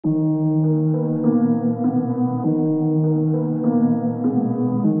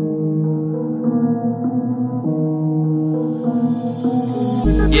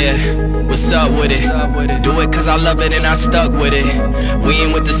What's up with it? Do it cause I love it and I stuck with it. We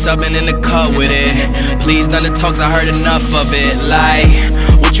ain't with the subbing in the cut with it. Please none of the talks, I heard enough of it. Like,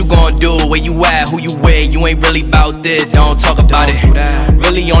 what you gon' do? Where you at? Who you with? You ain't really bout this, don't talk about it.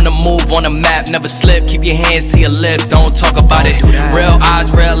 Really on the move, on the map, never slip. Keep your hands to your lips, don't talk about it. Real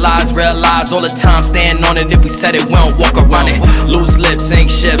eyes, real lies all the time. Stand on it, if we said it, we don't walk around it. Loose lips, sink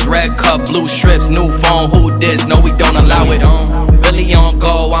ships, red cup, blue strips, new phone, who this? No, we don't allow it. Really on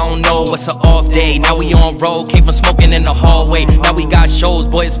go, I don't know what's an off day. Now we on road, came from smoking in the hallway. Now we got shows,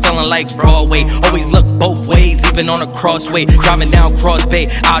 boys feeling like Broadway. Always look both ways, even on a crossway. Driving down Cross Bay,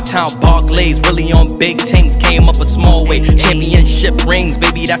 out town Barclays. Really on big things, came up a small way. Championship rings,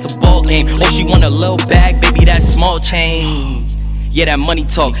 baby, that's a ball game. Oh, she want a little bag, baby, that's small change. Yeah, that money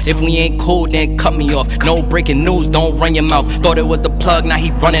talk. If we ain't cool, then cut me off. No breaking news, don't run your mouth. Thought it was the plug, now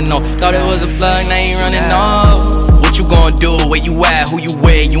he running off. Thought it was a plug, now he running off. What you gon' do? Where you at? Who you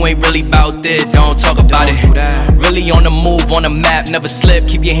with? You ain't really bout this, don't talk about it. Really on the move, on the map, never slip.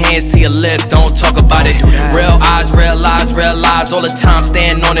 Keep your hands to your lips, don't talk about it. Real eyes, real lies all the time.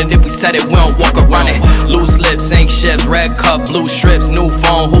 Stand on it, if we said it, we don't walk around it. Loose lips, sink ships, red cup, blue strips, new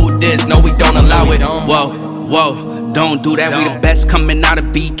phone, who this? No, we don't allow it. Whoa, whoa. Don't do that, we the best coming out of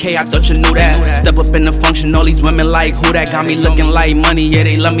BK, I thought you knew that. Step up in the function, all these women like who that. Got me looking like money, yeah,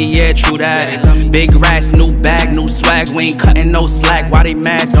 they love me, yeah, true that. Big racks, new bag, new swag, we ain't cutting no slack. Why they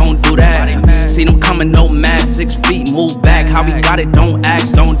mad? Don't do that. See them coming, no mask, 6 feet, move back. How we got it, don't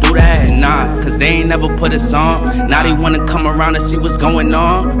ask, don't do that. Nah, cause they ain't never put us on. Now they wanna come around and see what's going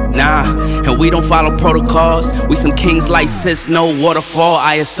on. Nah, and we don't follow protocols. We some kings like sis, no waterfall,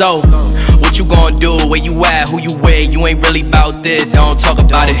 ISO. What you gon' do? Where you at? Who you with? You ain't really bout this, don't talk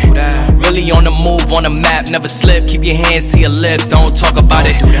about it. Really on the move, on the map, never slip. Keep your hands to your lips, don't talk about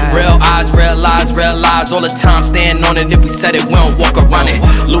it. Real eyes, real lies all the time. Stand on it, if we said it, we don't walk around it.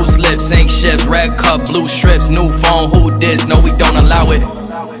 Loose lips, sink ships, red cup, blue strips, new phone, who this? No, we don't allow it.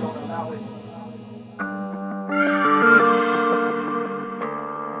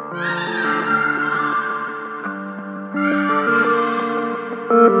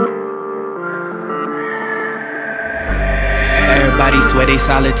 Everybody swear they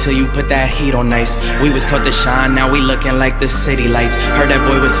solid till you put that heat on nice. We was taught to shine, now we looking like the city lights. Heard that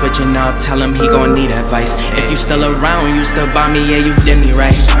boy was switching up, tell him he gon' need advice. If you still around, you still by me, yeah, you did me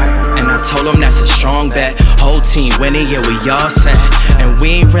right. And I told him that's a strong bet. Whole team winning, yeah, we all set. And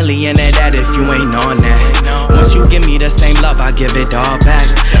we ain't really into that if you ain't on that. Once you give me the same love, I give it all back.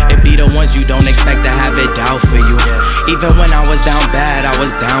 It be the ones you don't expect to have it out for you. Even when I was down bad, I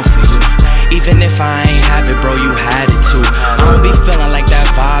was down for you. Even if I ain't have it, bro, you had it too. I don't be feeling like that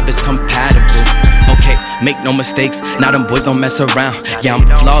vibe is compatible. Okay, make no mistakes, now them boys don't mess around. Yeah, I'm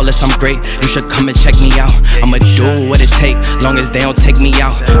flawless, I'm great, you should come and check me out. I'ma do what it take, long as they don't take me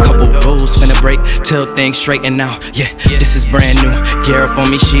out. Couple rules finna break, till things straighten out. Yeah, this is brand new, gear up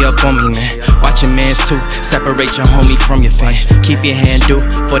on me, she up on me, man. Watch your mans too, separate your homie from your fan. Keep your hand due,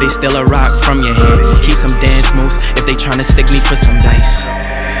 for they steal a rock from your hand. Keep some dance moves, if they tryna stick me for some dice.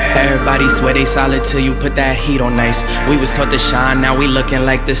 Everybody swear they solid till you put that heat on nice. We was taught to shine, now we looking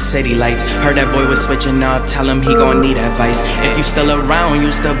like the city lights. Heard that boy was switching up, tell him he gon' need advice. If you still around,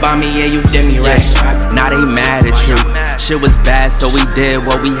 you still by me, yeah, you did me right. Now they mad at you. Shit was bad, so we did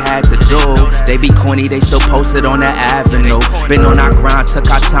what we had to do. They be corny, they still posted on the avenue. Been on our grind,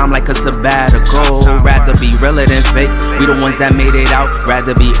 took our time like a sabbatical. Rather be realer than fake, we the ones that made it out.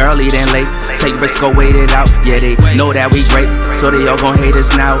 Rather be early than late, take risks, go wait it out. Yeah, they know that we great, so they all gon' hate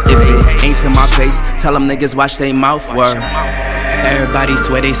us now. If it ain't to my face, tell them niggas watch they mouth word. Everybody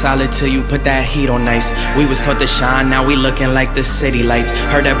swear they solid till you put that heat on nice. We was taught to shine, now we looking like the city lights.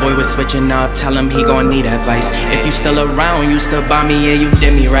 Heard that boy was switching up, tell him he gon' need advice. If you still around, you still by me, yeah, you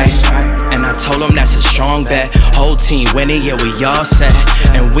did me right. And I told him that's a strong bet. Whole team winning, yeah, we all set.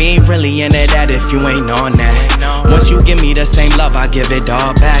 And we ain't really into that if you ain't on that. Once you give me the same love, I give it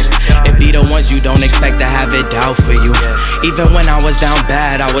all back. It be the ones you don't expect to have it out for you. Even when I was down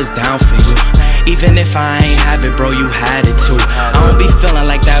bad, I was down for you. Even if I ain't have it, bro, you had it too. I don't be feeling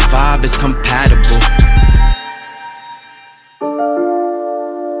like that vibe is compatible.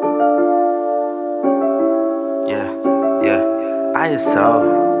 Yeah,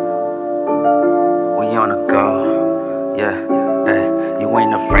 ISO. We on the go. Yeah, hey, you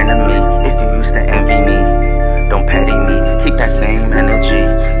ain't a friend of me if you used to envy me. Don't petty me, keep that same energy.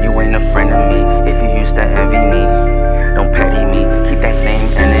 You ain't a friend of me if you used to envy me. Don't petty me, keep that same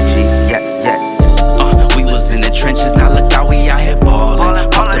energy. Yeah. We was in the trenches, now look how we out here ballin'.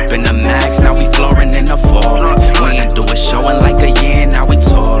 Popped up in the max, now we flooring in the fallin'. We ain't do a show in like a year, now we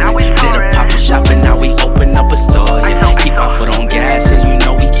touring. Did a pop-up shop and now we open up a store. Yeah, keep our foot on gas, and you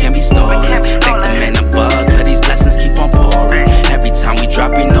know we can't be stalling.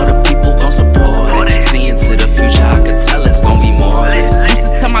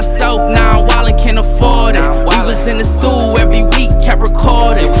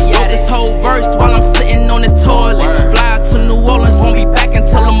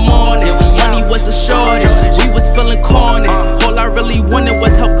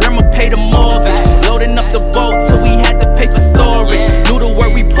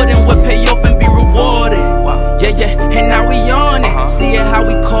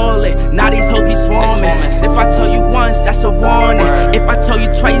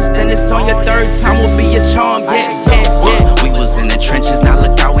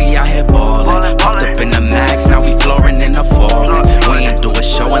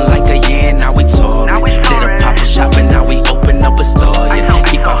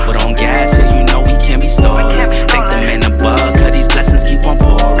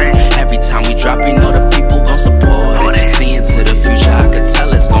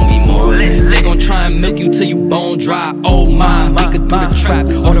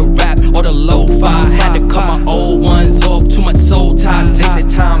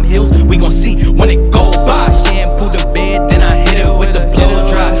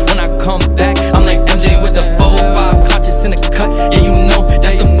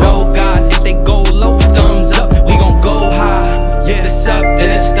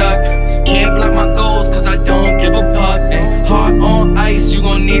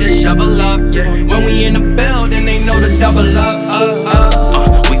 level up, yeah. When we in the building, they know to double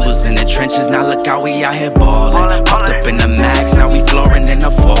up, we was in the trenches, now look how we out here ballin'. Puffed up in the max, now we flooring in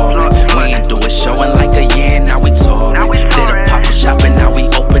the falling. We ain't do a show in like a year, now we touring. Did a pop-up shop and now we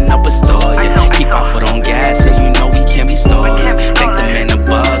open up a store, yeah. Keep our foot on gas, cause you know we can't be stolen. Thank the man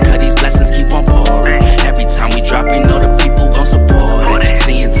above, cause these blessings keep on pouring. Every time we drop, you know the people gon' support it.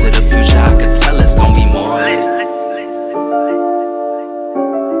 See into the future, I could tell it's gon' be more lit.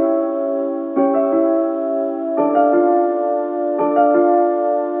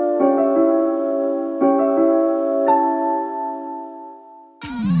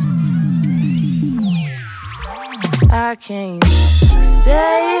 I can't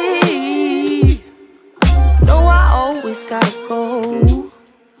stay. No, I always gotta go.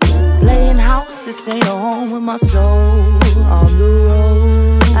 Playing house, this ain't a home with my soul. On the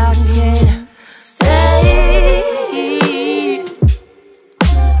road, I can't stay.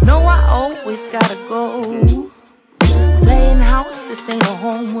 No, I always gotta go. Playing house, this ain't a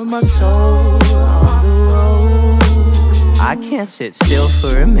home with my soul. On the road, I can't sit still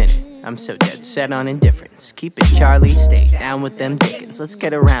for a minute. I'm so dead set on indifference. Keep it Charlie, stay down with them Dickens. Let's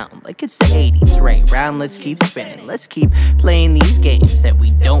get around like it's the 80s, right round, let's keep spinning. Let's keep playing these games that we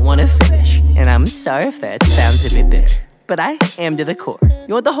don't want to finish. And I'm sorry if that sounds a bit bitter, but I am to the core.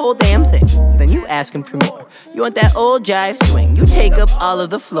 You want the whole damn thing, then you ask him for more. You want that old jive swing, you take up all of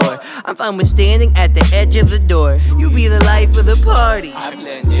the floor. I'm fine with standing at the edge of the door. You be the life of the party, I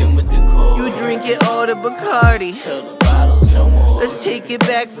blend in with the core. You drink it all to Bacardi till the bottle's no more. Let's take it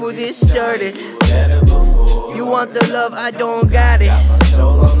back before this started. You want the love, I don't got it. Got my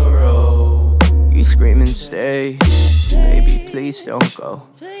soul on the road. You screaming stay, baby please don't go.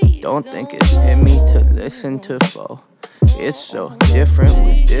 Don't think it's in me to listen to foe. It's so different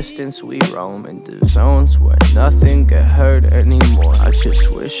with distance we roam into zones where nothing get hurt anymore. I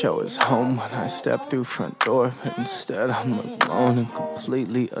just wish I was home when I stepped through front door, but instead I'm alone and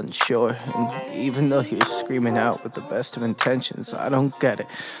completely unsure. And even though you're screaming out with the best of intentions, I don't get it.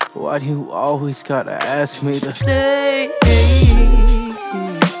 Why do you always gotta ask me to stay?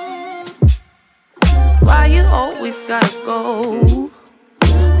 why you always gotta go?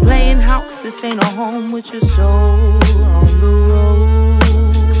 Playing house, this ain't a home with your soul. On the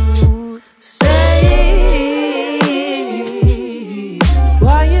road, say,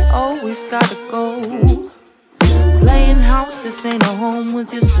 why you always gotta go? Playing house, this ain't a home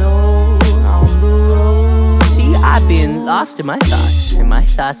with your soul. On the road. See, I've been lost in my thoughts, and my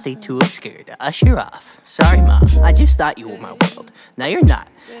thoughts they too obscure to usher off. Sorry, Mom, I just thought you were my world. Now you're not,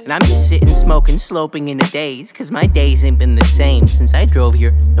 and I'm just sitting, smoking, sloping in a daze, cause my days ain't been the same since I drove here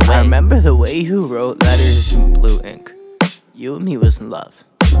away. I remember the way you wrote letters in blue ink. You and me was in love.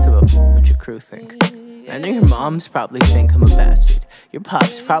 Look about what your crew think. I know your moms probably think I'm a bastard. Your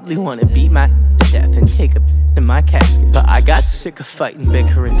pops probably wanna beat my to death and take a in my casket. But I got sick of fighting,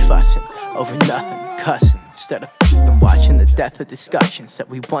 bickering, fussing over nothing, cussing. Instead of watching the death of discussions that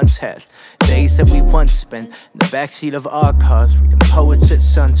we once had, days that we once spent in the backseat of our cars, reading poets at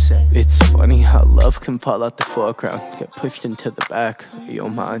sunset. It's funny how love can fall out the foreground, get pushed into the back of your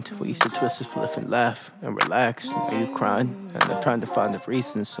mind. We used to twist a spliff and laugh and relax. Now you crying, and I'm trying to find the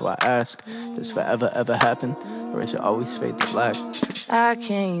reasons. So I ask, does forever ever happen, or is it always fade to black? I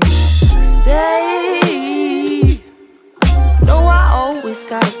can't stay. No, I always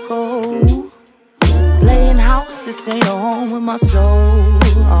gotta go. Playing house, this ain't a home with my soul.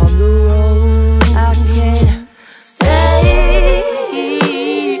 On the road, I can't stay.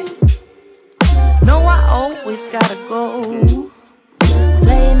 No, I always gotta go.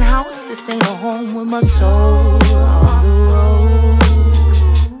 Playing house, this ain't a home with my soul. On the road.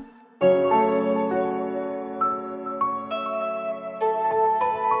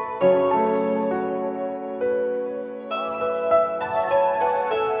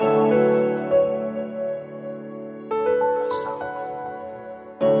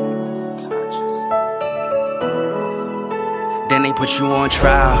 Then they put you on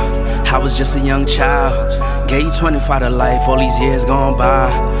trial. I was just a young child. Gave you 25 to life, all these years gone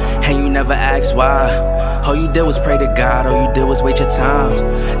by, and you never asked why. All you did was pray to God, all you did was wait your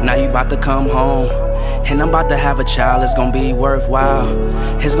time. Now you about to come home, and I'm about to have a child. It's gonna be worthwhile,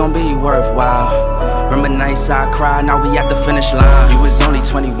 it's gonna be worthwhile. Remember nights I cried, now we at the finish line. You was only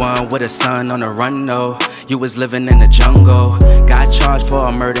 21 with a son on the run though. You was living in the jungle. Got charged for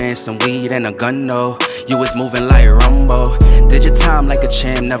a murder and some weed and a gun, no. You was moving like Rumbo. Did your time like a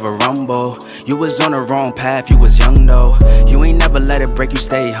champ, never rumble. You was on the wrong path, you was young though. You ain't never let it break, you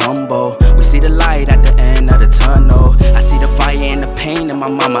stay humble. We see the light at the end of the tunnel. I see the fire and the pain in my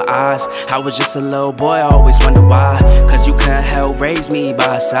mama's eyes. I was just a little boy, I always wonder why. Cause you couldn't help raise me by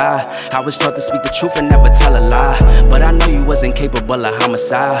your side. I was taught to speak the truth and never tell a lie. But I know you wasn't capable of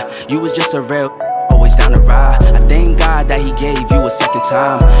homicide. You was just a real always down the ride. I thank God that he gave you a second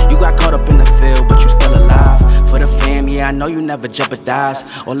time. You got caught up in the field, but you still alive. For the fam, yeah, I know you never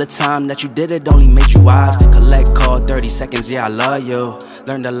jeopardized. All the time that you did it only made you wise. Collect call 30 seconds, yeah, I love you.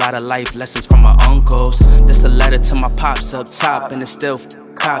 Learned a lot of life lessons from my uncles. This a letter to my pops up top, and it's still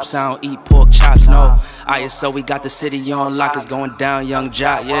cops. I don't eat pork chops, no. ISO, we got the city on lock, it's going down, young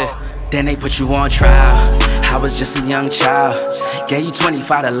jock, yeah. Then they put you on trial. I was just a young child. Gave you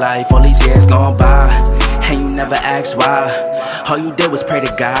 25 to life, all these years gone by, and you never asked why. All you did was pray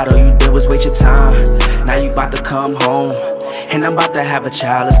to God, all you did was waste your time. Now you about to come home, and I'm about to have a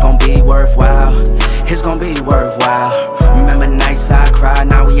child. It's gonna be worthwhile, it's gonna be worthwhile. Remember nights I cried,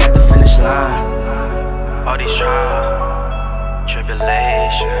 now we at the finish line. All these trials,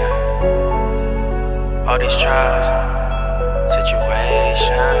 tribulation, all these trials,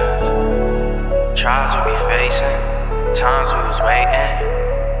 situations, trials we be facing, times we was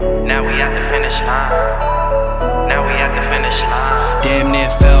waiting. Now we at the finish line. Now we at the finish line. Damn near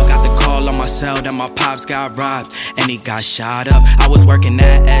fell, got the call on my cell that my pops got robbed and he got shot up. I was working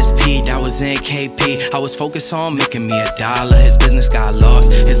at SP, that was in KP. I was focused on making me $1. His business got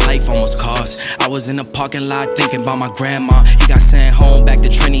lost, his life almost cost. I was in the parking lot thinking about my grandma. He got sent home back to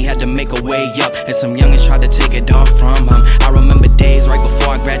Trinity, had to make a way up, and some youngins tried to take it off from him. I remember days right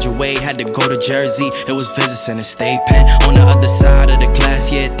before I graduated, had to go to Jersey. It was visits in the state pen. On the other side of the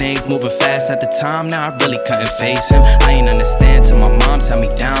glass, yeah, things moving fast at the time. Now I really couldn't face him. I ain't understand till my mom sat me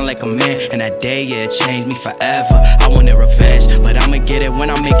down like a man, and that day, yeah, it changed me forever. I wanted revenge, but I'ma get it when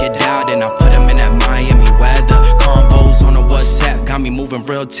I make it out. And I put him in that Miami weather. Convos on the WhatsApp got me moving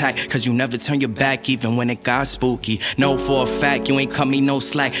real tight, cause you never turn your back even when it got spooky. Know for a fact you ain't cut me no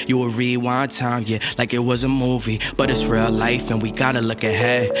slack. You would rewind time, yeah, like it was a movie. But it's real life and we gotta look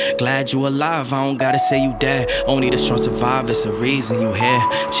ahead. Glad you alive, I don't gotta say you dead. Only the strong survive, it's a reason you here.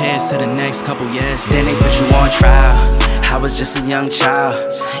 Cheers to the next couple years, yeah. Then they put you on trial. I was just a young child.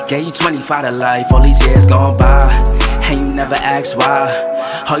 Gave you 25 to life, all these years gone by, and you never asked why.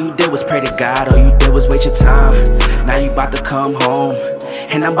 All you did was pray to God, all you did was waste your time. Now you about to come home,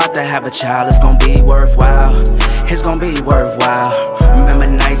 and I'm about to have a child. It's gonna be worthwhile, it's gonna be worthwhile. Remember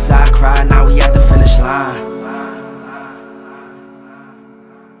nights I cried, now we at the finish line.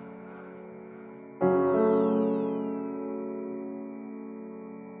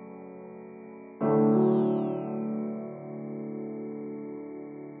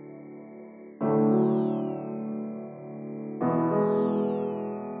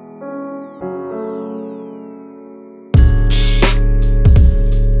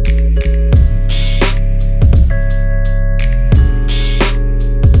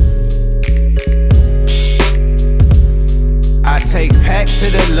 To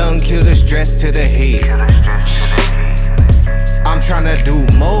the lung, kill the stress to the head. I'm tryna do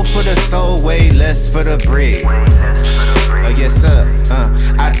more for the soul, way less for the bread. Oh yes sir,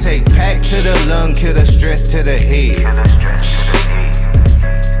 I take pack to the lung, kill the stress to the head.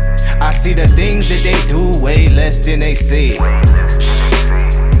 I see the things that they do way less than they say.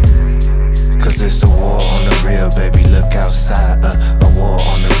 Cause it's a war on the real, baby, look outside. A war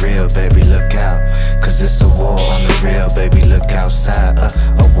on the real, baby, look out. Cause it's a war on the real, baby, look outside. A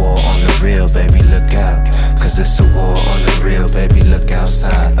war on the real, baby, look out. Cause it's a war on the real, baby, look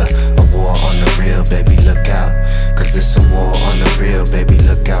outside. A war on the real, baby, look out. Cause it's a war on the real, baby,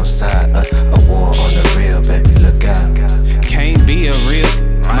 look outside. A war on the real, baby, look out. Can't be a real,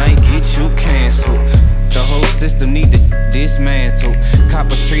 might get you canceled. The whole system need to dismantle.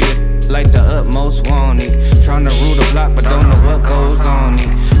 Coppers treated like the utmost wanted. Tryna rule the block but don't know what goes on it.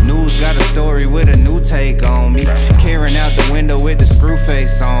 News got a story with a new take on me. Carrying out the window with the screw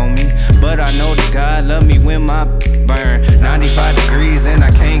face on me. But I know that God love me when my burn 95 degrees and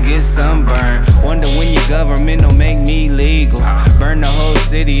I can't get sunburn. Wonder when your government don't make me legal. Burn the whole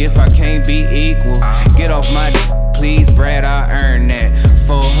city if I can't be equal. Get off my please, Brad, I earned that.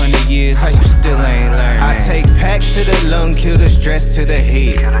 400 years, how you still ain't learned that? I take pack to the lung, kill the stress to the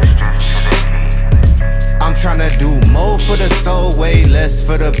head. I'm tryna do more for the soul, way less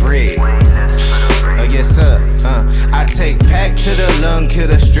for the bread. Oh yes sir, I take pack to the lung, kill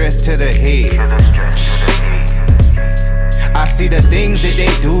the stress to the head. I see the things that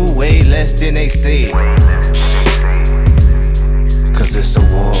they do way less than they say. Cause it's a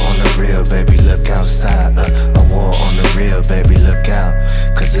war on the real, baby, look outside. A war on the real, baby, look out.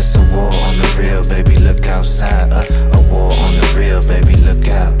 Cause it's a war on the real, baby, look outside. A war on the real, baby, look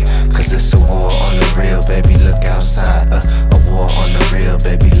out. Cause it's a war on the real, baby, look outside. A war on the real,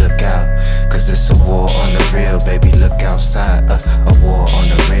 baby, look out. Cause it's a war on the real, baby, look outside. A war on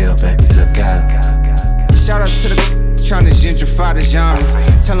the real, baby, look out. Shout out to the trying to gentrify the genre.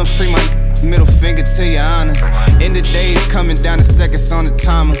 Tell them free my middle finger to your honor. End of days coming down to seconds on the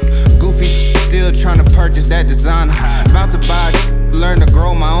timer. Goofy still trying to purchase that designer. About to buy, learn to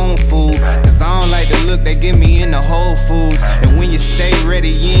grow my own food. Cause I don't like the look they give me in the Whole Foods. And when you stay ready,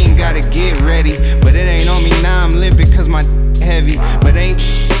 you ain't gotta get ready. But it ain't on me now, I'm limping cause my heavy. But ain't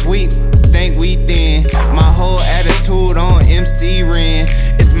sweet, think we thin. My whole attitude on MC Ren.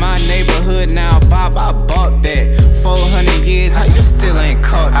 It's my neighborhood now, Bob, I bought that. 400 years, how you still ain't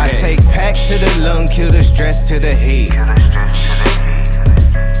caught that? I take pack to the lung, kill the stress to the heat.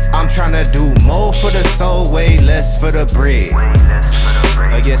 I'm tryna do more for the soul, way less for the bread.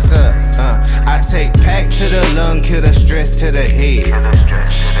 Yes sir, I take pack to the lung, kill the stress to the head.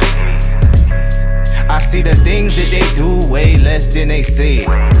 I see the things that they do way less than they say.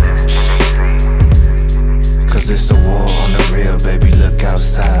 Cause it's a war on the real, baby, look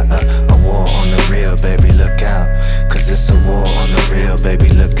outside. A war on the real, baby, look out. Cause it's a war on the real, baby,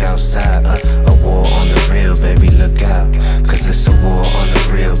 look outside. A war on the real, baby, look out. Cause it's a war on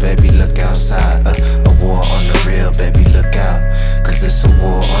the real, baby, look outside. A war on the real, baby, look out. Cause it's a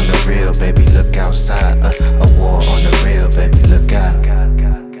war on the real, baby, look outside. A war on the real, baby, look out.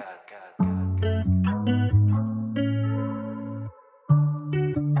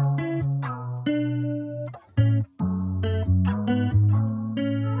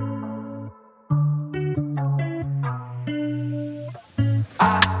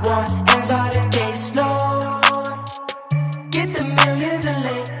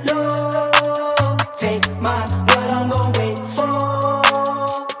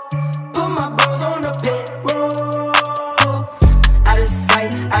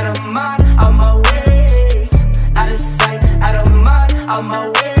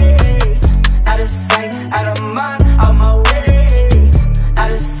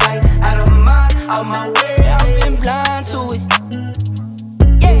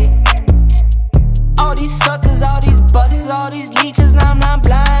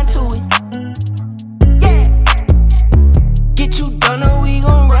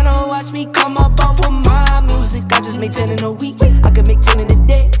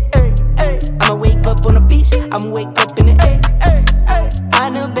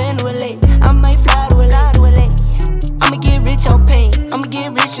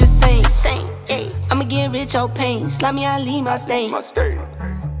 Slap me, I leave my stain.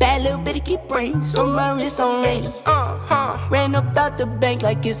 Bad little bitty keep brain. Storm my wrist on rain. Ran up out the bank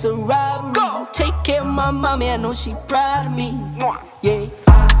like it's a robbery. Take care of my mommy, I know she proud of me. Yeah.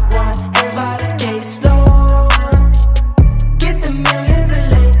 I want hands by the case, Lord. Get the millions and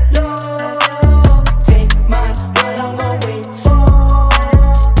lay low. Take mine, what I'm gon' wait for.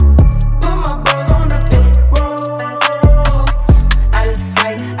 Put my bros on the payroll. Out of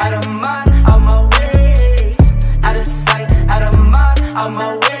sight, out of mind, out my way. Out of sight, out of mind, out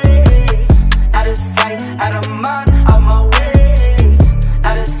my way. Out of sight, out of mind, out my way.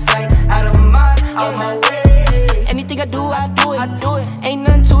 Out of sight, out of mind, out my way. Anything I do it. Ain't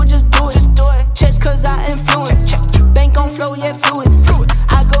nothing to it, just do it. Checks cause I influence. Bank on flow, yeah, fluids.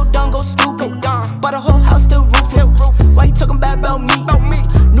 I go dumb, go stupid. Bought a whole house, still roofless. Why you talking bad about me?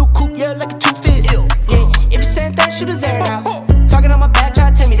 New coupe, yeah, like a two-fist. Yeah, if you saying that, shoot his air out. Talking on my back,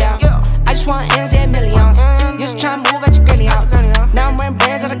 try to tear me down. I just want M's, yeah, millions. Used to try and move at your granny house. Now I'm wearing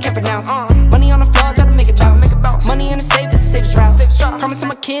brands that I can't pronounce. Money on the floor, try to make it bounce. Money in the safe, it's the safest route. Promise to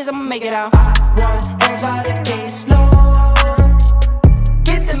my kids, I'ma make it out. I want M's by the case, Lord.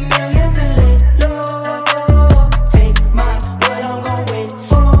 Get the millions and lay low. Take mine, what I'm gon' wait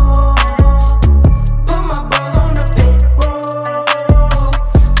for. Put my bros on the payroll.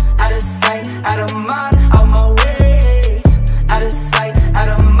 Out of sight, out of mind, out my way. Out of sight, out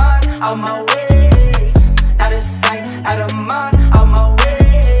of mind, out my way. Out of sight, out of mind, out my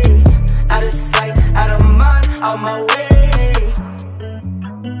way. Out of sight, out of mind, out my way.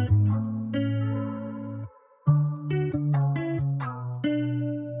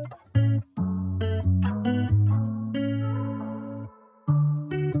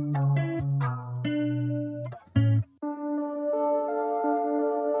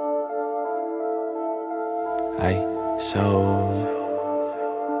 So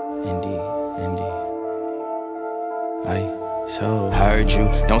indie. too. Heard you,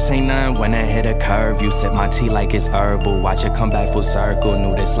 don't say nothing when I hit a curve. You sip my tea like it's herbal, watch it come back full circle.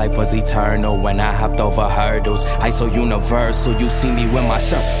 Knew this life was eternal when I hopped over hurdles. I so universal, you see me with my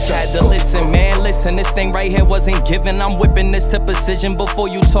had to listen, man, listen, this thing right here wasn't given. I'm whipping this to precision. Before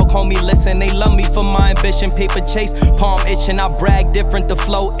you talk, homie, listen. They love me for my ambition. Paper chase, palm itching. I brag different, the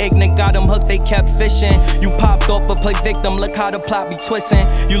flow ignorant. Got them hooked, they kept fishing. You popped off but play victim. Look how the plot be twisting.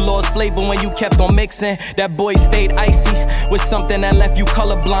 You lost flavor when you kept on mixing. That boy stayed icy with something that left you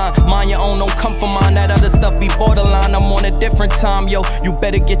colorblind. Mind your own, don't come for mine. That other stuff be borderline. I'm on a different time, yo. You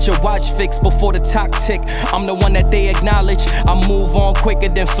better get your watch fixed before the clock tick. I'm the one that they acknowledge. I move on quicker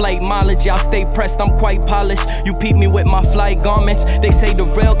than flight mileage. Y'all stay pressed, I'm quite polished. You peep me with my flight garments. They say the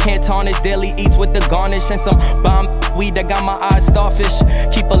real can't tarnish. Daily eats with the garnish and some bomb weed that got my eyes starfish.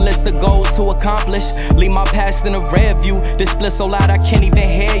 Keep a list of goals to accomplish. Leave my past in a rear view. This bliss so loud I can't even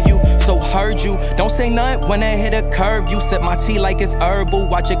hear you. So heard you, don't say nothing when I hit a curve. You sip my tea like it's herbal,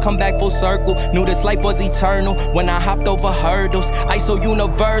 watch it come back full circle. Knew this life was eternal when I hopped over hurdles. I so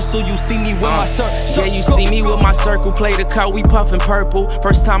universal, you see me with my circle. Yeah, you see me with my circle. Play the cut, we puffin' purple.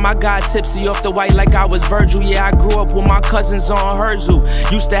 First time I got tipsy off the white like I was Virgil. Yeah, I grew up with my cousins on Hurd You.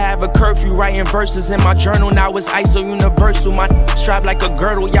 Used to have a curfew writing verses in my journal. Now it's ISO universal. My strapped like a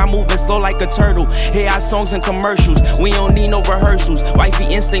girdle. Y'all moving slow like a turtle. Hear our songs and commercials. We don't need no rehearsals. Wifey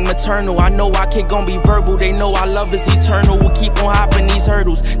instinct maternal. I know our kid gon' be verbal. They know our love is eternal. We'll keep on hopping these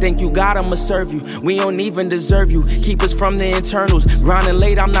hurdles. Thank you God, I'ma serve you. We don't even deserve you. Keep us from the internals. Grinding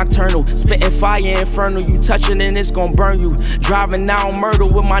late, I'm nocturnal. Spitting fire infernal. You touching and it's gon' burn you. Driving now murder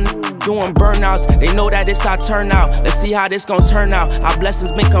with my doing burnouts. They know that it's our turnout. Let's see how this gon' turn out. Our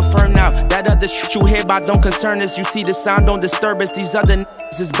blessings been confirmed now. That other shit you hear about don't concern us. You see the sound don't disturb us. These other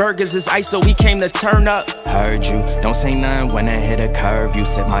is burgers, is ice, so we came to turn up. Heard you, don't say nothing when I hit a curve. You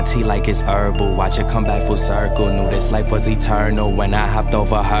sip my tea like it's herbal, watch it come back full circle. Knew this life was eternal when I hopped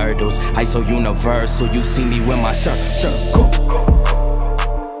over hurdles. I so universal, you see me with my circle.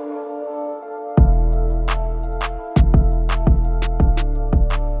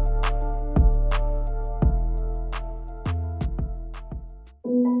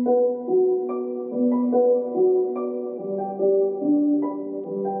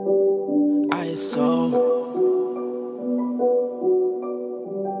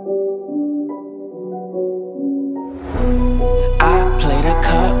 I play the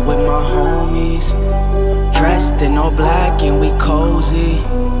cut with my homies, dressed in all black and we cozy.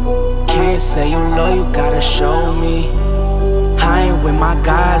 Can't say you love, you gotta show me. I ain't with my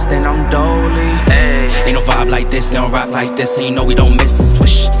guys, then I'm dolly. Ain't no vibe like this, they don't rock like this, and you know we don't miss.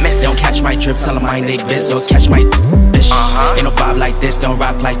 Swish, they don't catch my drift, tell them I ain't they biz, or catch my bitch. Ain't no vibe like this, they don't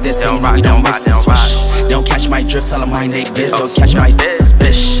rock like this, and you know we don't miss. Swish, they don't catch my drift, tell them I ain't they biz, or catch my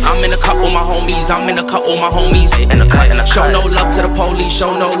bitch. I'm in a cut with my homies, I'm in a cut with my homies. Show no love to the police,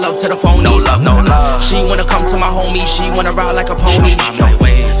 show no love to the phonies. No love, no love. She wanna come to my homie, she wanna ride like a pony.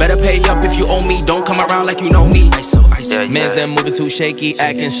 Better pay up if you owe me, don't come around like you know me. Man's them moving too shaky,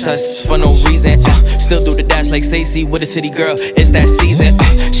 acting sus for no reason. Still do the dash like Staaay with a city girl, it's that season.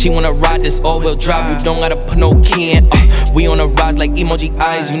 She wanna ride this all-wheel drive, we don't gotta put no key in. We on a rise like emoji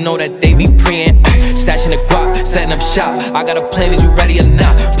eyes, you know that they be preying. Stashing the guap, setting up shop. I got a plan, is you ready or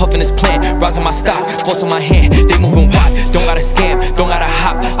not? Puffing this plant, rising my stock, force on my hand, they moving wide. Don't gotta scam, don't gotta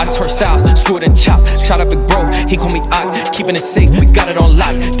hop. I turn styles, screw it and chop. Shout out big bro, he call me Ock, keeping it safe, we got it on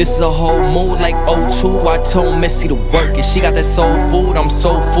lock. This is a whole mood like O2. I told Missy to work it. She got that soul food, I'm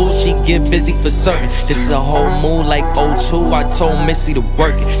so full, she get busy for certain. This is a whole mood like O2. I told Missy to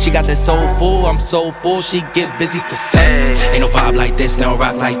work it. She got that soul full, I'm so full, she get busy for certain. Ain't no vibe like this, they don't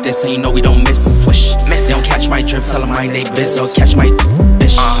rock like this, and you know we don't miss. Swish, they don't catch my drift, tell them I ain't they biz, or catch my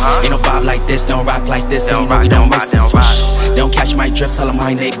bitch. Ain't no vibe like this, they don't rock like this, and you know we don't miss. Swish, they don't catch my drift, tell them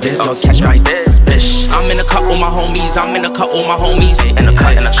I ain't they biz, or catch my bitch. I'm in a cut with my homies, I'm in a cut with my homies.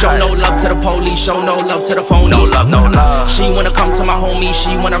 Show no love to the police, show no love to the phonies. No love, no love. She wanna come to my homie,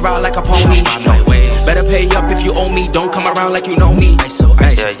 she wanna ride like a pony. Better pay up if you owe me, don't come around like you know me.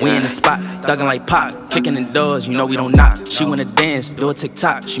 We in the spot, thuggin' like Pac, kicking in doors, you know we don't knock. She wanna dance, do a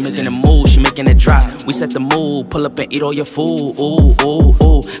TikTok, she making a move, she making it drop. We set the mood, pull up and eat all your food. Ooh, ooh,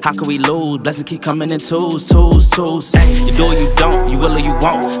 ooh, how can we lose? Blessings keep coming in twos. You do or you don't, you will or you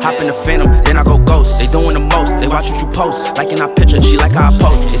won't. Hop in the Phantom, then I go ghost. They doing the most, they watch what you post. Like in our picture, she like how I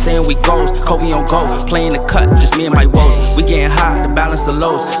post. They saying we goes, Kobe on go, playing the cut, just me and my woes. We getting high to balance the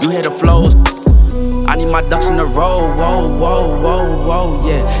lows, you hear the flows. I need my ducks in a row, whoa, whoa, whoa, whoa,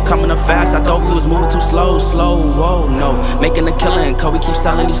 yeah. Coming up fast, I thought we was moving too slow, whoa, no. Making a killing, cause we keep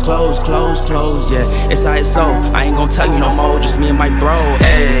selling these clothes, yeah. It's ISO, I ain't gon' tell you no more, just me and my bro,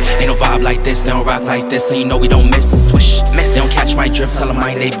 ayy. Ain't no vibe like this, they don't rock like this, and you know we don't miss. Swish, they don't catch my drift, tell them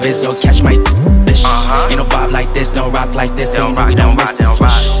mind they biz, or catch my bitch. Ain't no vibe like this, they don't rock like this, and you know we don't miss.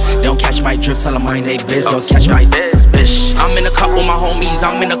 Swish, they don't catch my drift, tell them mind they biz, or catch my bitch. I'm in a cut with my homies,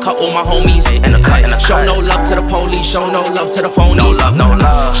 I'm in a cut with my homies. Show no love to the police, show no love to the phonies. No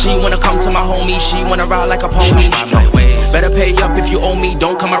love. She wanna come to my homie, she wanna ride like a pony. Better pay up if you owe me,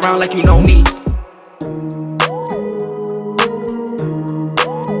 don't come around like you know me.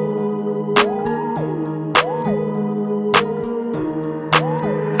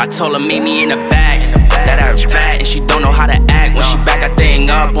 I told her meet me in the back, that I fat, and she don't know how to act. When she back that thing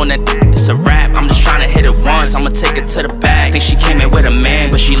up on that, it's a rap. I'm just tryna hit it once, I'ma take it to the back. Think she came in with a man,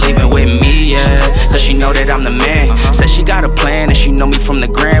 but she leaving with me, yeah. Cause she know that I'm the man. Said she got a plan, and she know me from the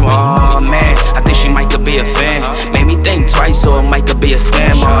gram. Oh man, I think she might could be a fan. Made me think twice, so it might could be a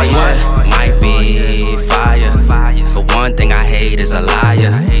scam. Oh yeah, might be fire. But one thing I hate is a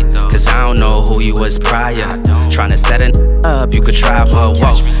liar. Cause I don't know who you was prior. Tryna set it up, you could try, but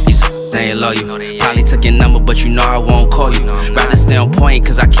whoa, these they ain't love you. Probably took your number, but you know I won't call you. Rather stay on point,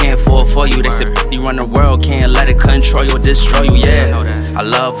 cause I can't fall for you. They said you run the world, can't let it control you or destroy you, yeah. I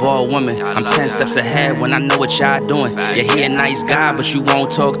love all women, I'm 10 steps ahead when I know what y'all doing. Yeah, he a nice guy, but you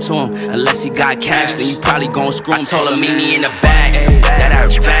won't talk to him. Unless he got cash, then you probably gon' screw him. I told her meet me in the back, that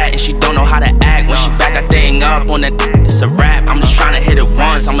I fat, and she don't know how to act. When she back that thing up on that, it's a rap. I'm just tryna hit it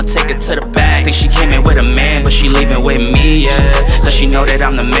once, I'ma take it to the back. Think she came in with a man, but she leaving with me, yeah. Cause she know that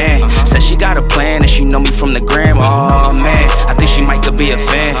I'm the man. Said she got a plan, and she know me from the gram. Oh man, I think she might could be a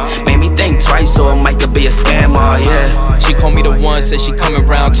fan. Made me think twice, so it might could be a scam, oh yeah. She called me the one, said she coming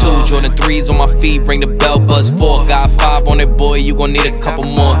round 2. Jordan 3s on my feet, ring the bell, buzz 4. Got 5 on it, boy, you gon' need a couple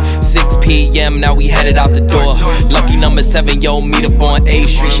more. 6 p.m, now we headed out the door. Lucky number 7, yo, meet up on A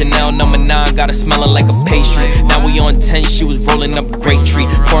Street. Chanel number 9, got her smelling like a pastry. Now we on 10, she was rolling up a great tree.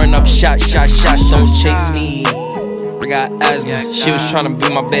 Pouring up shots, don't chase me. I got asthma, she was tryna be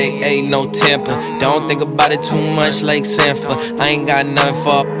my babe, ain't no temper. Don't think about it too much like Sanford. I ain't got nothing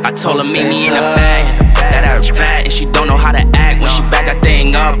for. I told her meet me in the back, that I fat, and she don't know how to act. When she back that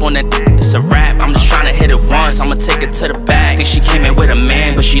thing up on that, it's a rap. I'm just tryna hit it once, I'ma take it to the back. Think she came in with a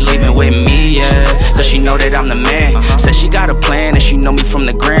man, but she leaving with me, yeah. Cause she know that I'm the man. Said she got a plan, and she know me from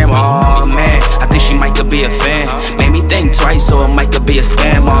the gram. Oh man, I think she might could be a fan. Made me think twice, so it might could be a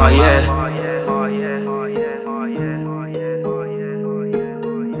scam, oh yeah.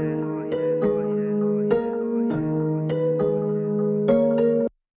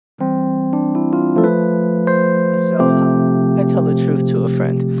 Tell the truth to a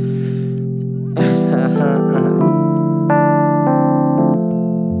friend.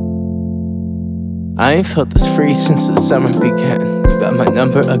 I ain't felt this free since the summer began. You got my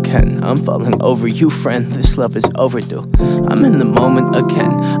number again. I'm falling over you, friend. This love is overdue. I'm in the moment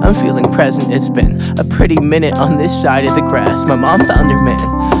again. I'm feeling present. It's been a pretty minute on this side of the grass. My mom found her man.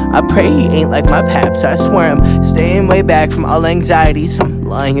 I pray he ain't like my paps. I swear I'm staying way back from all anxieties. I'm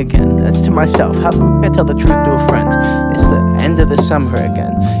lying again. That's to myself. How I tell the truth to a friend? It's the end of the summer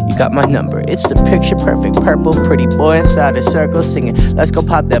again. You got my number. It's the picture perfect purple pretty boy inside a circle singing. Let's go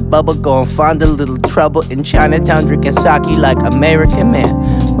pop that bubble. Go and find a little trouble in Chinatown, drinking sake like American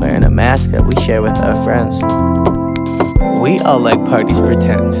man, wearing a mask that we share with our friends. We all like parties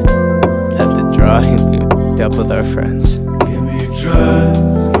pretend that the drawing we up with our friends. Give me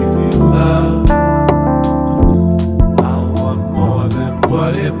drugs, give me love. I want more than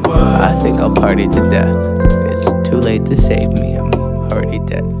what it was. I think I'll party to death. It's too late to save me, I'm already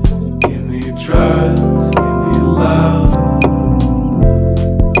dead. Give me drugs, give me love.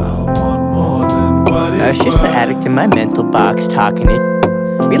 I want more than what it was. I was just the addict in my mental box talking it.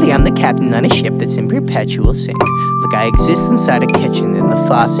 Really, I'm the captain on a ship that's in perpetual sink. Look, I exist inside a kitchen and the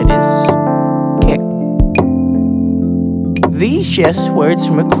faucet is kicked. These just words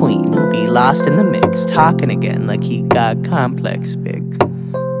from a queen who'll be lost in the mix, talking again like he got complex big.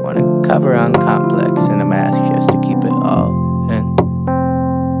 Wanna cover on complex in a mask just to keep it all in.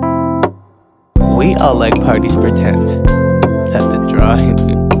 We all like parties pretend that the drawing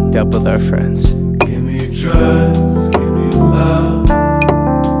we up with our friends. Give me drugs, give me love.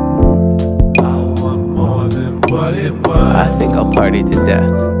 I want more than what it was. I think I'll party to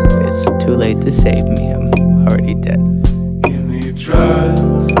death. It's too late to save me, I'm already dead. Give me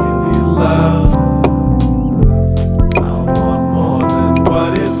drugs, give me love. I want more than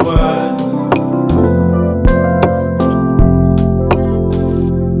what it was.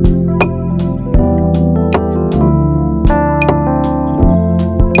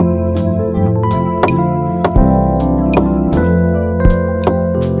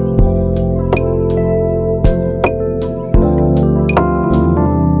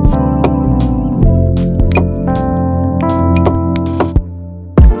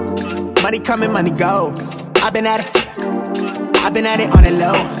 coming, money go. I've been at it on the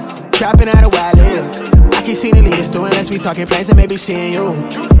low. Trapping out of where I live. I keep seeing the leaders doing less, we talking plans and maybe seeing you.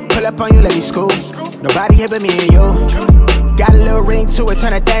 Pull up on you, let me scoop. Nobody here but me and you. Got a little ring to it,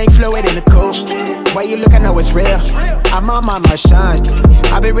 turn that thing fluid in the coupe. Way you look, I know it's real. I'm on my Marchand,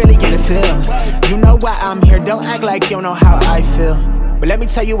 I've been really getting feel. You know why I'm here, don't act like you don't know how I feel. But let me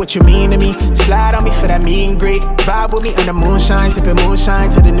tell you what you mean to me. Slide on me for that meet and greet. Vibe with me in the moonshine, sipping moonshine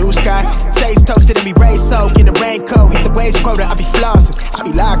to the new sky. Sage toasted and be raised soaked in the raincoat. Hit the waves quota, I be flossing, I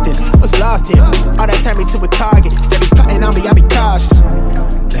be locked in, was lost here. All that turned me to a target. They be plotting on me, I be cautious.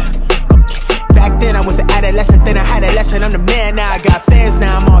 Back then I was an adolescent, then I had a lesson. I'm the man now, I got fans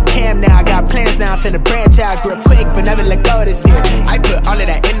now, I'm on cam now. I got plans now, I'm finna branch out. Grew up quick, but never let go this year. I put all of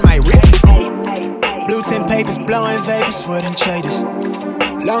that in my rip. Blue tin papers, blowing vapors, wooden traders.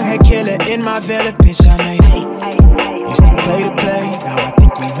 Long hair killer in my villa, bitch, I made it. Used to play the play, now I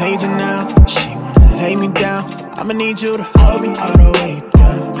think we major now. She wanna lay me down, I'ma need you to hold me all the way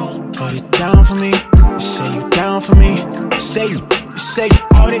down. Hold it down for me, you say you down for me. Say you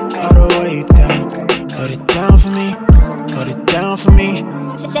hold it all the way down. Hold it down for me, hold it down for me.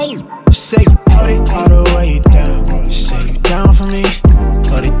 Say you hold it all the way down. Say you down for me,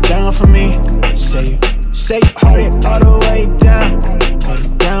 hold it down for me. Say hold it all the way down. Hold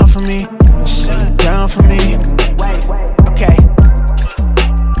it down for me, say you down for me. Wait, okay.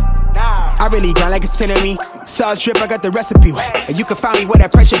 I really grind like it's 10 of me. Sauce drip, I got the recipe. And you can find me where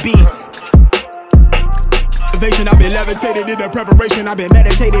that pressure be. I've been levitated in the preparation. I've been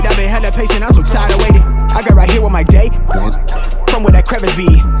meditated, I've been hella patient. I'm so tired of waiting. I got right here with my day. From where that crevice be.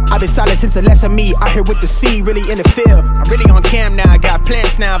 I've been solid since the less of me. Out here with the sea, really in the field. I'm really on cam now, I got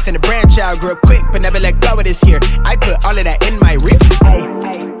plans now. I'm finna branch out, grew up quick, but never let go of this here. I put all of that in my rip.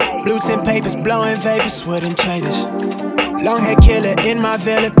 Blue tin papers, blowing vapors, wooden traders. Long hair killer in my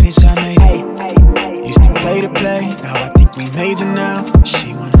villa, bitch, I made it. Used to play the play, now I think we major now.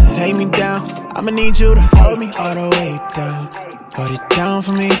 She wanna lay me down, I'ma need you to hold me all the way down. Hold it down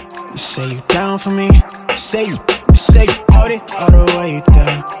for me, you say you down for me. Say you hold it all the way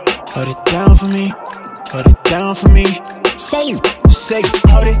down. Hold it down for me, hold it down for me. Say you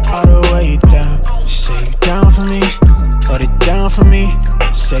hold it all the way down. Say you down for me, hold it down for me.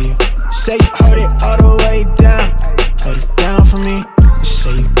 Say you hold it all the way down. Hold it down for me,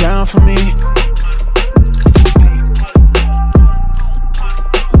 say you down for me.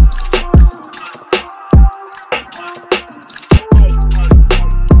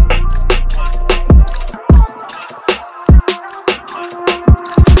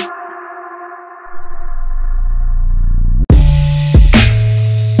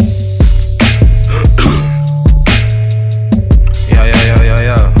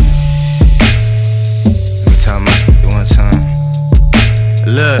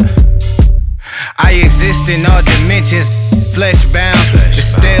 In all dimensions, flesh bound. The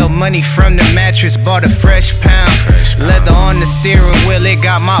stale money from the mattress, bought a fresh pound. Leather on the steering wheel, it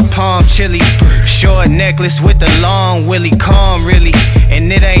got my palm chilly. Short necklace with the long willy, calm really. And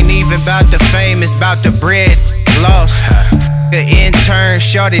it ain't even about the fame, it's about the bread lost. The intern,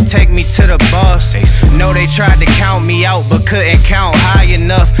 shorty take me to the boss. Know they tried to count me out, but couldn't count high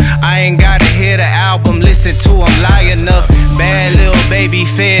enough. I ain't gotta hear the album, listen to them lie enough. Bad little baby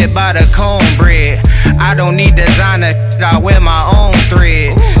fed by the cornbread. I don't need designer, I wear my own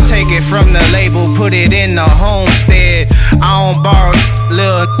thread. Take it from the label, put it in the homestead. I don't borrow,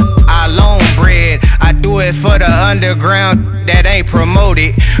 little, I loan bread. I do it for the underground that ain't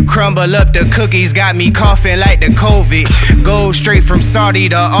promoted. Crumble up the cookies, got me coughing like the COVID. Go straight from Saudi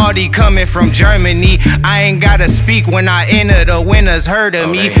to Audi, coming from Germany. I ain't gotta speak when I enter, the winners heard of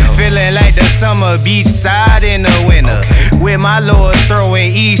me. Feeling like the summer beach side in the winter. With my lords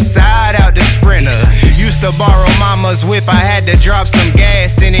throwing east side out the Sprinter. Used to borrow mama's whip, I had to drop some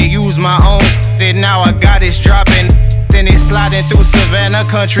gas in it. Use my own, and now I got it dropping. Then it sliding through Savannah,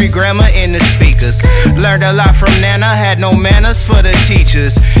 country grammar in the speakers. Learned a lot from Nana, had no manners for the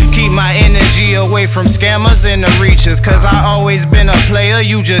teachers. Keep my energy away from scammers and the reachers. Cause I always been a player,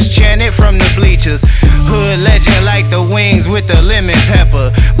 you just chant it from the bleachers. Hood legend like the wings with the lemon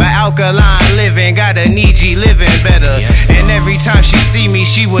pepper. By alkaline living, got a Niji living better. And every time she see me,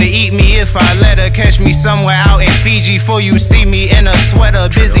 she would eat me if I let her. Catch me somewhere out in Fiji before you see me in a sweater.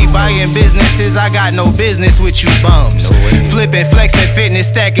 Busy buying businesses, I got no business with you bums. Flipping, flexing, fitness,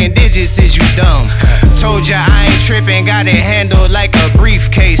 stacking digits, is you dumb? Told ya I ain't tripping, got it handled like a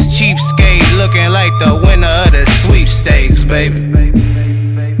briefcase. Cheapskate, looking like the winner of the sweepstakes, baby.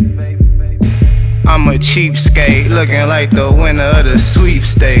 I'm a cheapskate, looking like the winner of the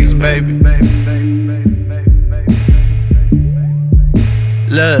sweepstakes, baby.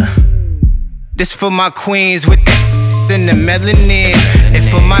 Look, This for my queens with the and the melanin. And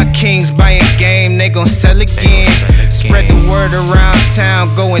for my kings buying game, they gon' sell again. Spread the word around town,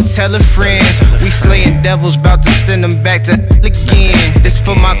 go and tell a friend. We slaying devils, bout to send them back to again. This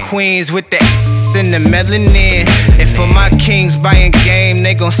for my queens with the and the melanin. And for my kings buying game,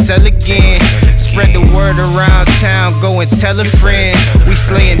 they gon' sell again. Spread the word around town, go and tell a friend. We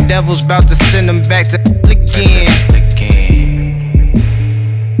slaying devils, bout to send them back to again.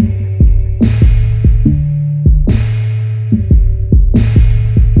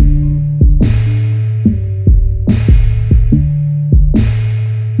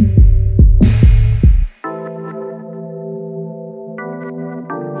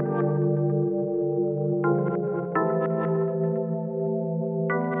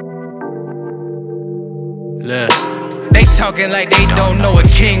 They talking like they don't know a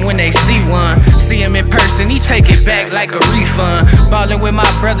king when they see one. See him in person, he take it back like a refund. Ballin' with my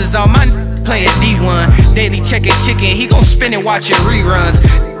brothers, all my playin' D1. Daily checkin' chicken, he gon' spin it watchin' reruns.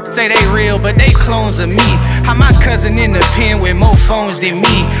 Say they real, but they clones of me. How my cousin in the pen with more phones than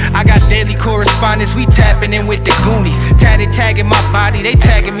me. I got daily correspondence, we tapping in with the Goonies. Tatted tagging my body, they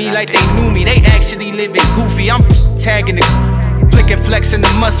tagging me like they knew me. They actually living goofy, I'm tagging the flicking flexing the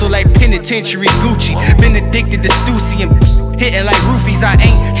muscle like penitentiary Gucci. Been addicted to Staaay and hitting like roofies. I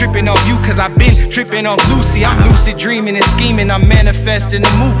ain't tripping off you cause I've been tripping off Lucy. I'm lucid dreaming and scheming, I'm manifesting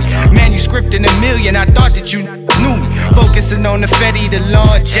a movie. Manuscript in a million, I thought that you knew me. Focusing on the Fetty, the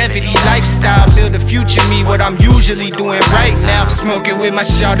longevity, lifestyle. Build a future me, what I'm usually doing right now. Smoking with my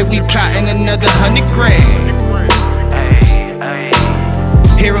shawty, we plotting another 100 grand.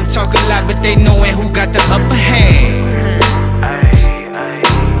 Hear them talk a lot, but they knowin' who got the upper hand.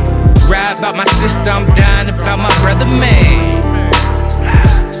 Ride about my sister, I'm dying about my brother, man.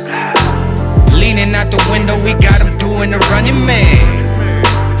 Leaning out the window, we got him doing the running man.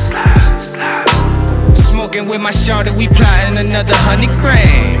 Smoking with my shawty, we plotting another 100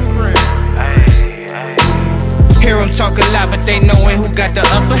 grand. Hear them talk a lot, but they knowin' who got the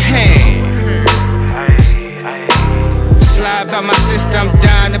upper hand. Slide about my sister, I'm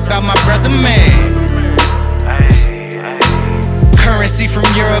dying about my brother, man. Currency from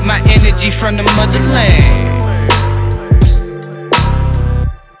Europe, my energy from the motherland.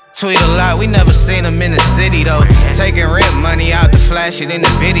 Tweet a lot, we never seen them in the city though. Taking rent money out to flash it in the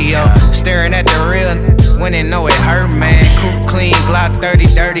video. Staring at the real when they know it hurt, man. Cool, clean, Glock 30,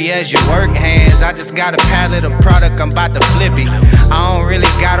 dirty as your work hands. I just got a pallet of product, I'm about to flip it. I don't really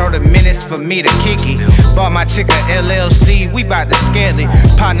got all the minutes for me to kick it. Bought my chick a LLC, we bout to scale it.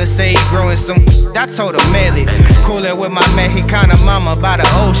 Partner say he growing some, I told him mail it. Coolin' with my man, he kinda mama by the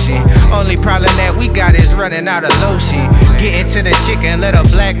ocean. Only problem that we got is running out of lotion. Getting to the chicken, let a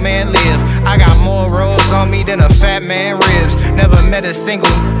black man live. I got more rolls on me than a fat man ribs. Never met a single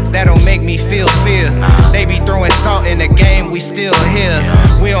that don't make me feel fear. They be throwing salt in the game, we still here.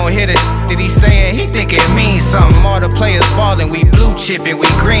 We don't hear the that he saying, he think it means something. All the players ballin', we blue chippin', we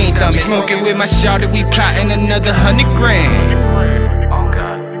green thumbin'. Smoking with my shawty, we plotting another 100 grand.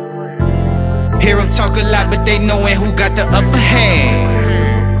 Hear them talk a lot, but they knowin' who got the upper hand.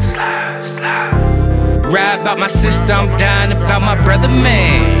 Ride about my sister, I'm dying about my brother,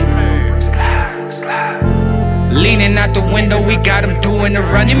 man. Leaning out the window, we got him doing the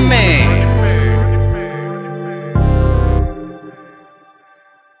running man.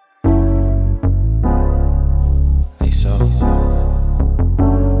 Hey, so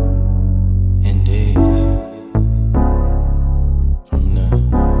indeed, from the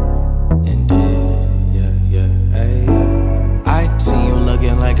indeed, yeah, hey, I see you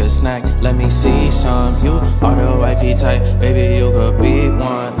looking like a snack. Let me see some. You are the wifey type, baby. You could be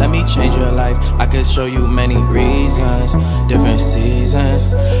one. Let me change your life. I could show you many reasons, different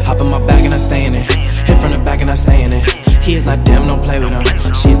seasons. Hop in my bag and I stay in it. Hit from the back and I stay in it. He is not them, don't play with him.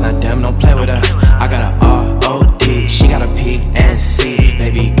 She's not them, don't play with her. I got a R-O-D, she got a P-N-C.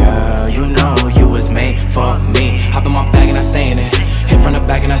 Baby girl, you know you was made for me. Hop in my bag and I stay in it. Hit from the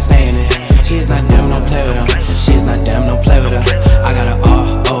back and I stay in it. He is not them, don't play with him. She is not them, don't play with her. I got a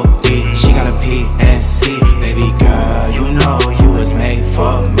R-O-D, she got a P-N-C. Baby girl, you know you was made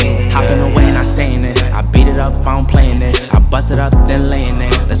for me. Hopping away and I stay in it. I beat it up, I don't play in it. I bust it up, then lay in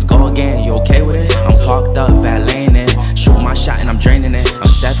it. Let's go again, you okay with it? I'm parked up, valeting it. Shoot my shot and I'm draining it. I'm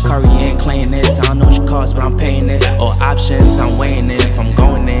Steph Curry, ain't playing this. I don't know what you cost, but I'm paying it. All options, I'm weighing it. If I'm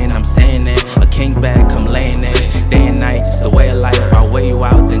going in, I'm staying in. A king bag, come laying it. Day and night, it's the way of life. I'll weigh you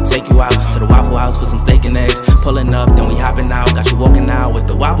out, then take you out to the Waffle House for some steak and eggs. Pulling up, then we hopping out. Got you walking out with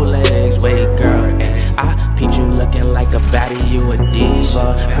the wobble legs. Wait, girl, and I peeped you looking like a baddie, you a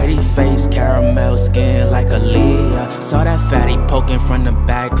diva. Pretty face, caramel skin like Aaliyah. Saw that fatty poking from the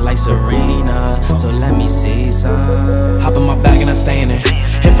back like Serena. So let me see some. Hop in my bag and I stay in it.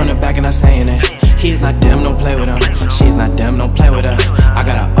 Hit from the back and I stay in it. He's not them, don't play with him. She's not them, don't play with her. I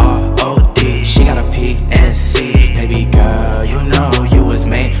got a R-O-D, she got a P-N-C. Baby girl, you know you was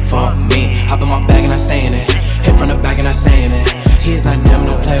made for me. Hop in my bag and I stay in it. Hit from the back and I stay in it. He's not them,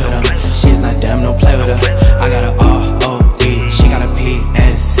 don't play with him. She's not them, don't play with her. I got a R-O-D, she got a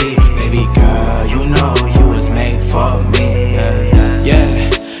P-N-C. Baby girl, you know you was made for me.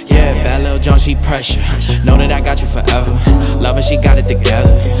 Yeah, bad little John, she pressure. Know that I got you forever. Love her, she got it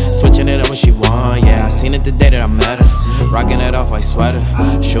together. Switching it up when she want, yeah. I seen it the day that I met her. Rocking it off like sweater.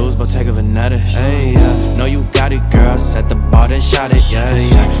 Shoes, Bottega Veneta. Hey, yeah. Know you got it, girl. Set the bar, then shot it,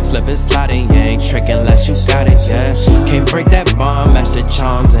 yeah. Slip and slide it, you ain't tricking unless you got it, yeah. Can't break that bond, match the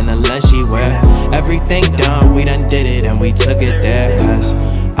charms and the lens she wear. Everything done, we done did it and we took it there, cause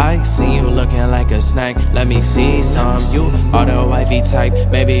I see you looking like a snack. Let me see some. You are the wifey type.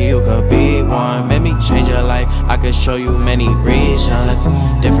 Maybe you could be one. Make me change your life. I could show you many reasons,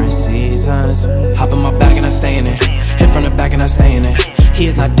 different seasons. Hop in my bag and I stay in it. Hit from the back and I stay in it. He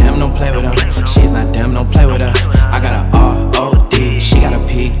is not them, don't play with him. She's not them, don't play with her. I got a R-O-D, she got a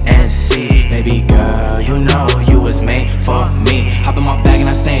P-N-C. Baby girl, you know you was made for me. Hop in my bag and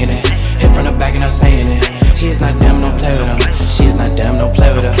I stay in it. Hit from the back and I stay in it. She is not them, don't play with him. She is not them, don't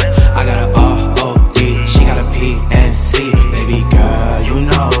play with her. I got a R-O-D, she got a P-N-C. Baby girl, you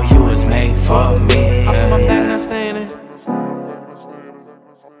know you was made for me. Hop in my bag and I stay in it.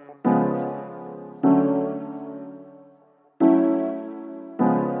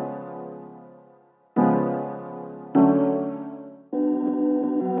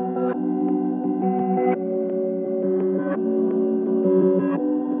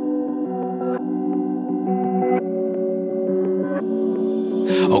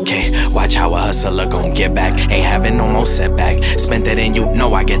 Okay, watch how a hustler gon' get back. Ain't having no more setback. Spent it and you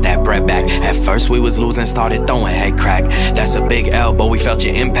know I get that bread back. At first we was losing, started throwing head crack. That's a big L, but we felt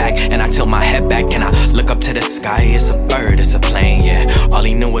your impact. And I tilt my head back and I look up to the sky. It's a bird, it's a plane, yeah. All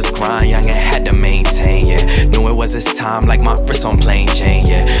he knew was grind, young and had to maintain, yeah. Knew it was his time, like my wrist on plain Jane,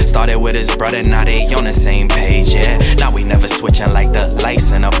 yeah. Started with his brother, now they on the same page, yeah. Now we never switching like the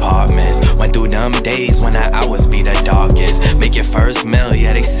lights in apartments. Went through them days when the hours be the darkest. Make your first meal,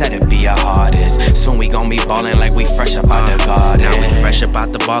 yeah, they said it be a hardest. Soon we gon' be ballin' like we fresh up out the garden. Now we fresh up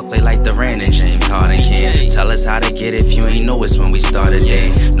out the Barclay like the rain and James Harden can tell us how to get it if you ain't know us when we started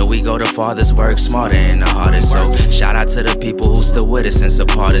there. Know we go the farthest, work smarter and the hardest. So shout out to the people who still with us and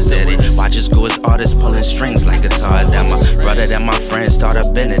support us at it. Watch us go as artists pulling strings like guitars. That my brother, that my friend, start a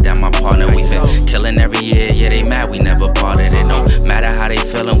Bennett, that my partner. We been killing every year, yeah they mad we never parted. It don't matter how they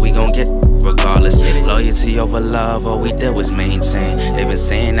feelin', we gon' get regardless. Loyalty over love, all we did was maintain. They been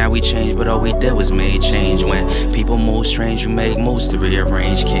saying that we changed, but all we did was made change. When people move strange, you make moves to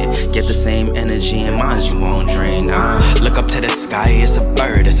rearrange. Can't get the same energy and minds you won't drain. Look up to the sky, it's a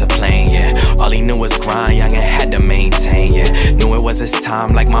bird, it's a plane, yeah. All he knew was grind, young and had to maintain, yeah. Knew it was his time,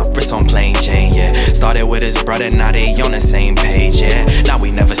 like my wrist on plain Jane, yeah. Started with his brother, now they on the same page, yeah. Now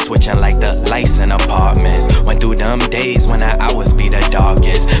we never switching like the lights in apartments. Went through them days when the hours be the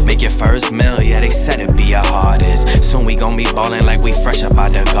darkest. Make your first meal, yeah, they said it be a hardest. Soon we gon' be ballin' like we fresh up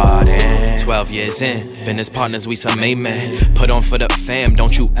out the garden. 12 years in, been as partners, we some amen. Put on for the fam,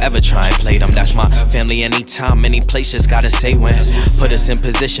 don't you ever try and play them. That's my family anytime, any place, just gotta say when. Put us in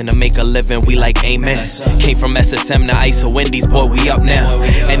position to make a living, we like amen. Came from SSM to Ice or Wendy's, boy, we up now.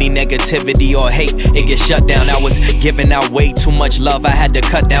 Any negativity or hate, it gets shut down. I was giving out way too much love, I had to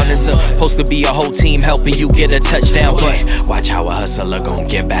cut down. It's supposed to be a whole team helping you get a touchdown. But watch how a hustler gon'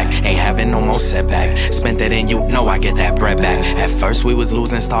 get back. Ain't having no more setback. Spent it and you know I get that bread back. At first we was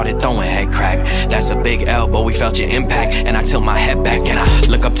losing, started throwing head crack. That's a big L, but we felt your impact. And I tilt my head back and I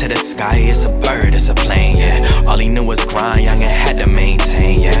look up to the sky. It's a bird, it's a plane, yeah. All he knew was grind, young and had to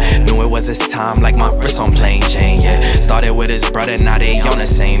maintain, yeah. Knew it was his time, like my wrist on plain Jane, yeah. Started with his brother, now they on the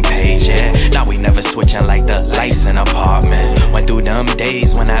same page, yeah. Now we never switching like the lights in apartments. Went through them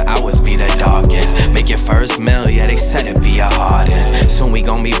days when the hours be the darkest. Make your first meal, yeah, they said it be a hardest. Soon we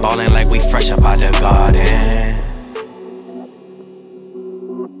gon' be ballin' like we fresh up out the garden.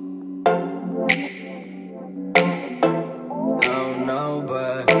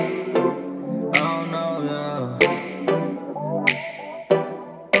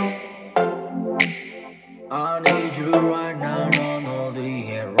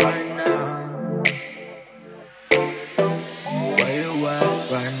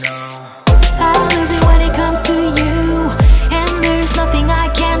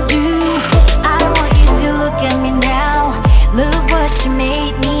 Get me what you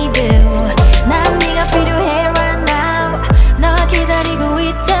made me do. 난 네가 필요해 right now. 너 기다리고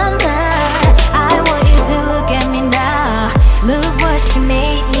있잖아. I want you to look at me now. Look what you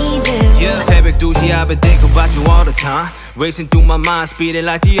made me do. Yeah, 새벽 2시 I've been thinking about you all the time. Racing through my mind, speeding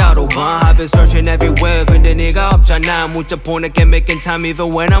like the Autobahn. I've been searching everywhere, 근데 네가 없잖아. 문자 보낼게 making time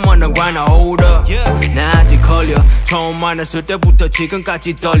even when I'm on the grind. Hold up, 나 아직 걸려. 처음 만났을 때부터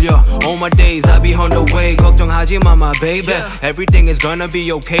지금까지 떨려. All my days I be on the way. 걱정하지 마, my baby. Everything is gonna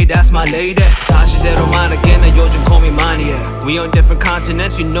be okay, that's my lady. 사실대로 말할게, 나 요즘 고민 많이 해. We on different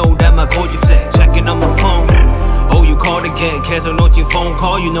continents, you know that my 고집세. Checking on my phone. Oh, you called again, 계속 놓친 phone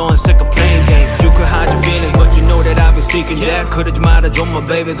call. You know I'm sick of playing games. You could hide your feelings, but you know that I've been seeking that. 그러지 말아줘, my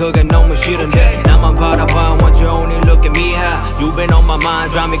baby, 그게 너무 싫은데. 나만 바라봐, I want you only look at me how. You've been on my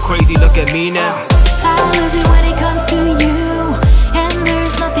mind, drive me crazy, look at me now. I lose it when it comes to you, and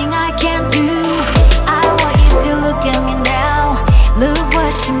there's nothing I can't do. I want you to look at me now. Look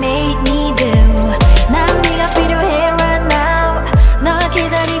what you made me do. 난 네가 필요해 right now. 너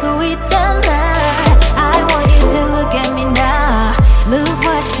기다리고 있잖아. I want you to look at me now. Look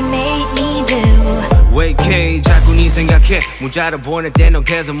what you made me do. Wait, K, 자꾸 네 생각해. 문자를 보낼 때 넌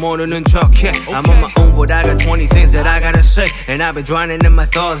계속 모르는 척해. I'm on my own, but I got 20 things that I gotta say. And I've been drowning in my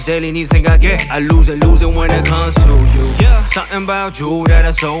thoughts daily. 네 생각에 I lose it when it comes to you. Something about you that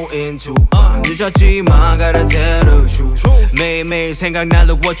I'm so into. 늦었지만 gotta tell the truth. 매일매일 생각나,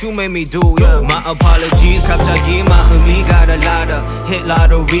 look what you made me do. My apologies, 갑자기 마음이 가달라다. Hit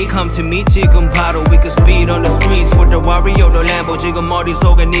lottery, come to me 지금 바로. We could speed on the streets with the Wario, the Lambo. 지금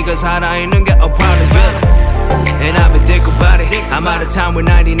머릿속에 네가 살아있는 게 a problem. And I've been thinking about it. I'm out of time with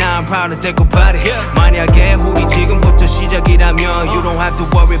 99 problems, think about it. 만약에 우리 지금부터 시작이라면 you don't have to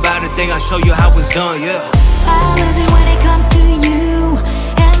worry about a thing. I'll show you how it's done, yeah. I lose it when it comes to you,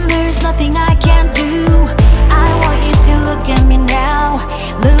 and there's nothing I can't do. I want you to look at me now.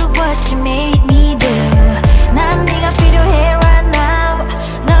 Look what you made me do. 난 네가 필요해 right now.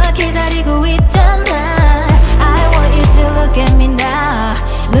 너 기다리고 있잖아. I want you to look at me now.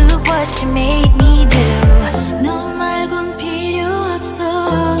 Look what you made me do. 너 말곤 필요 없어.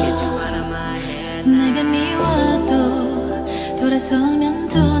 내가 미워도 돌아서면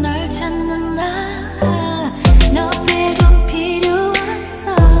또 널 찾는다. 너 빼곤 필요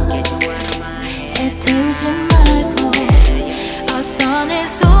없어. 애태우지 말고 어서 내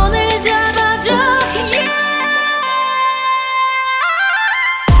손을 잡아줘.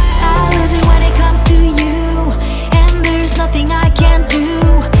 I lose it when it comes to you, and there's nothing I can't do.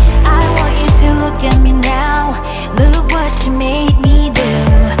 I want you to look at me now. Look what you made me do.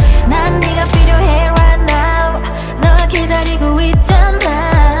 난 네가 필요해 right now. 너 기다리고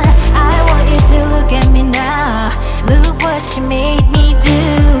있잖아. I want you to look at me now. Look what you made me do.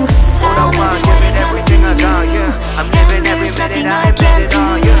 I lose it when it comes to you, and there's nothing I can't do.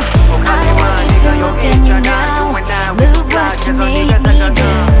 I want you to look at me now. Look what you made me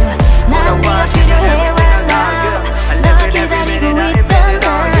do. 난 네가 필요해 right now. 너 기다리고 있잖아.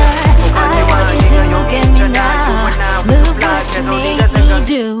 I want you to look at me now. Look what you made me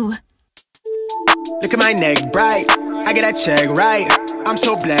do. Look at my neck bright, I get that check right. I'm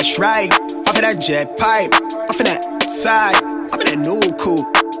so blessed, right? Off of that jet pipe, off of that side, I'm in that new coupe.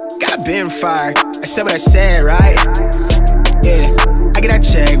 Got been fired, I said what I said, right? Yeah, I get that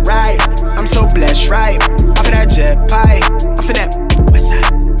check right. I'm so blessed, right? Off of that jet pipe, off of that west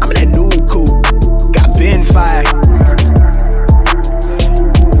side, I'm in that new coupe. Got been fired.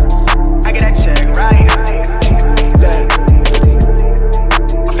 I get that check right. Look.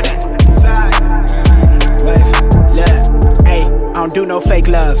 I don't do no fake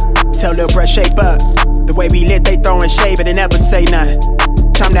love. Tell Lil' bruh shape up. The way we lit, they throwing shade, but they never say nothing.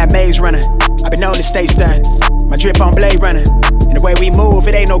 I'm that maze runner. I've been on the stage done. My drip on Blade Runner. And the way we move,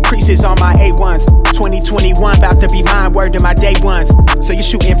 it ain't no creases on my A1s. 2021 about to be mine, word to my day ones. So you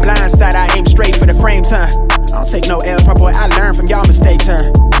shooting blindside, I aim straight for the frames, huh? I don't take no L's, my boy, I learned from y'all mistakes, huh?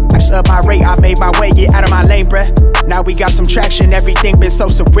 I just up my rate, I made my way, get out of my lane, bruh. Now we got some traction, everything been so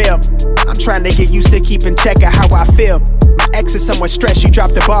surreal. I'm trying to get used to keeping check of how I feel. My ex is somewhat stressed, she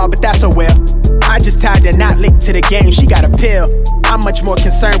dropped the ball, but that's oh well. I just tied the knot linked to the game, she got a pill. I'm much more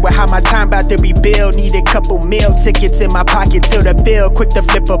concerned with how my time about to rebuild. Need a couple meal tickets in my pocket till the bill. Quick to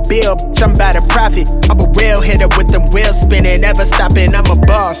flip a bill, I'm about to profit. I'm a real hitter with them wheels spinning, never stopping, I'm a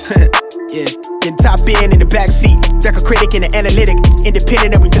boss. Yeah, getting top in the backseat. Duck a critic and an analytic.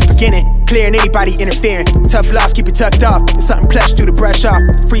 Independent and we just beginning. Clearing anybody interfering. Tough loss, keep it tucked off. It's something plush, do the brush off.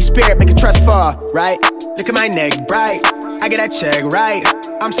 Free spirit, make a trust fall, right? Look at my neck bright, I get that check right.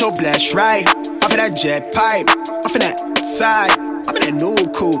 I'm so blessed, right? Off of that jet pipe, off of that side, I'm in that new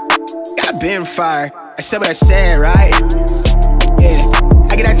coupe. Got been fired, I said what I said, right? Yeah,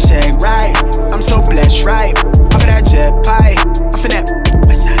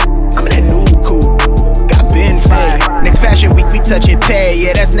 necessary,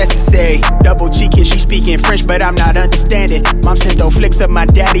 yeah, that's necessary. Double cheeking, she speaking French, but I'm not understanding. Mom sent those flicks of my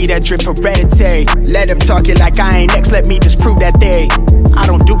daddy that drip hereditary. Let him talk it like I ain't next, let me disprove that theory. I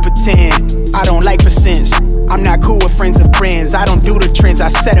don't do pretend, I don't like percents. I'm not cool with friends of friends, I don't do the trends, I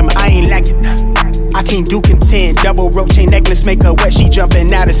set them, I ain't lacking. I can't do contend. Double rope chain necklace make her wet, she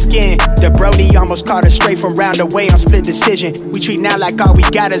jumping out of skin. The Brody almost caught her straight from round away on split decision. We treat now like all we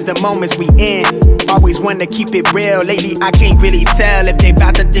got is the moments we in. Always want to keep it real. Lately I can't really tell if they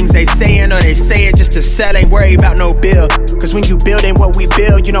bout the things they saying or they say it just to sell. Ain't worry about no bill. Cause when you building what we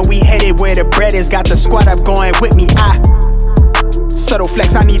build, you know we headed where the bread is. Got the squad up going with me. Subtle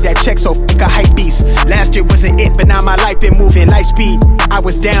flex, I need that check, so fuck a hype beast. Last year wasn't it, but now my life been moving light speed. I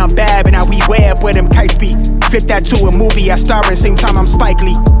was down bad, but now we way up where them kites be. Flip that to a movie, I star at same time I'm Spike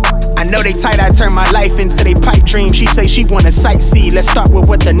Lee. I know they tight, I turn my life into they pipe dream. She say she wanna sightsee, let's start with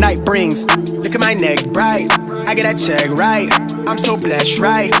what the night brings. Look at my neck bright, I get that check right. I'm so blessed,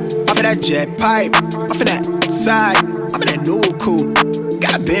 right? Off of that jet pipe, off of that side, I'm in that new coupe.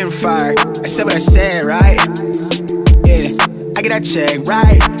 Got been fired, I said what I said, right? Yeah, I get that check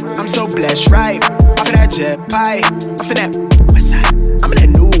right. I'm so blessed, right? Off of that jet pipe, off of that west side, I'm in that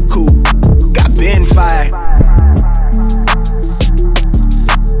new coupe. Got been fired.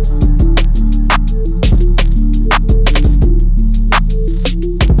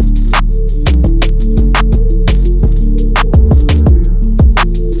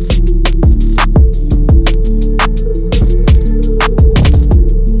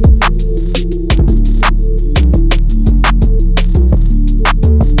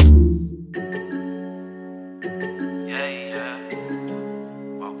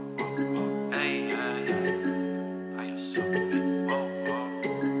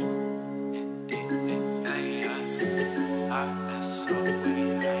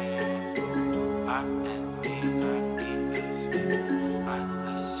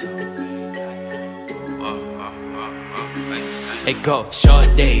 It go short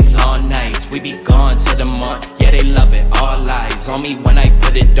days, long nights, we be gone till the morning. Yeah, they love it, all eyes on me when I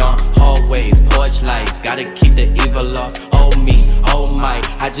put it on. Hallways, porch lights, gotta keep the evil off. Oh me, oh my,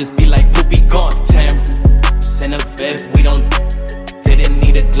 I just be like, who be gone? 10% of if we didn't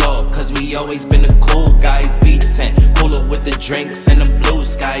need a glow, cause we always been the cool guys. Beach tent, cooler with the drinks and the blue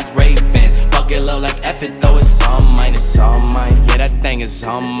skies. Ravens, bucket low like F it though, it's all mine, it's all mine. Yeah, that thing is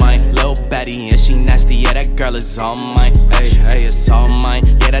all mine. Lil' Betty and she nasty, yeah, that girl is all mine. Hey, hey, it's all mine,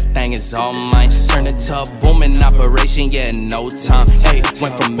 yeah, that thing is all mine. Turned into a booming operation, yeah, in no time. Hey,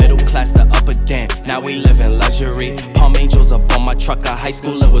 went from middle class to upper game, now we live in luxury. Palm Angels up on my truck, at high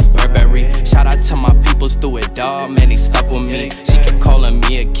school it was Burberry. Shout out to my peoples through it all, man, they stuck with me. She kept calling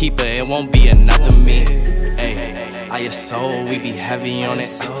me a keeper, it won't be another me. Hey, I your soul, we be heavy on it.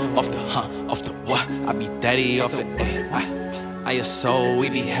 Off the what? I be daddy off it. I your soul, we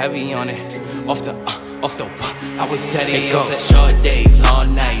be heavy on it. Off the what? I was daddy off it. Short days,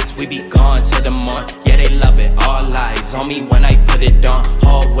 long nights, we be gone till the morning. Yeah, they love it, all eyes on me when I put it on.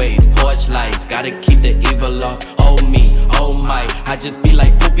 Hallways, porch lights, gotta keep the evil off. Oh me, oh my, I just be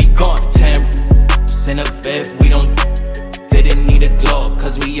like, who be gone? 10% of if we didn't need a glow,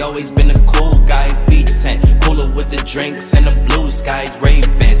 cause we always been the cool guys. Beach tent, cooler with the drinks and the blue skies.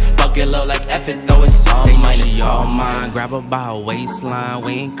 Ravens, bucket low like F it though, it's all mine, it's all mine. Grab her by her waistline,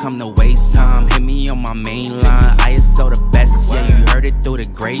 we ain't come to waste time. Hit me on my main line, ISO the best, yeah, you heard it through the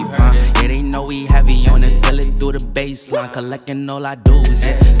grapevine. Yeah, they know we heavy on it, feel it through the baseline. Collecting all I do is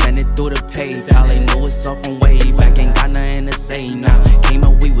send it through the PayPal. They knew it's all from way back, ain't got nothing to say now. Came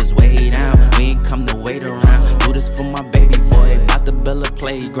up, we was way down, we ain't come to wait around. Do this for my baby boy, about to build a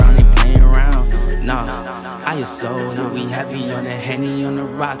playground, ain't playing around. Nah, I so yeah, we heavy on it, Henny on the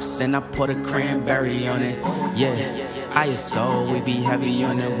rocks, and I put a cranberry on it. Yeah, I so we be heavy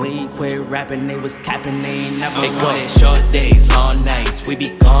on it. We ain't quit rapping, they was capping, they ain't never won it. Short days, long nights, we be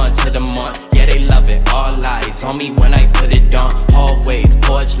gone till the morning. Yeah, they love it, all eyes on me when I put it on. Hallways,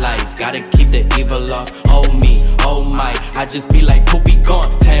 porch lights, gotta keep the evil off. Oh me, oh my, I just be like, who be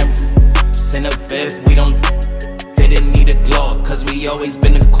gone? 10% of if we didn't need a glow, cause we always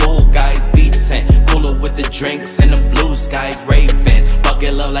been the cool guys. Beach tent, cooler with the drinks and the blue skies. Ravens,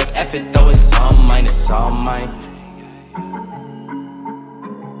 bucket low like F it though, it's all mine, it's all mine.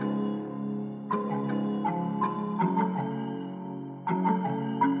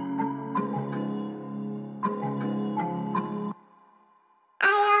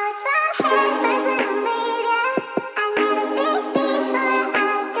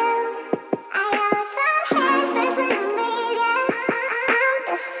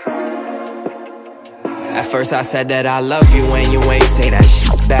 At first I said that I love you and you ain't say that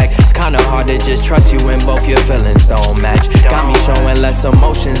shit back. It's Kinda hard to just trust you when both your feelings don't match. Got me showing less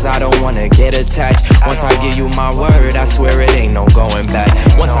emotions, I don't wanna get attached. Once I give you my word, I swear it ain't no going back.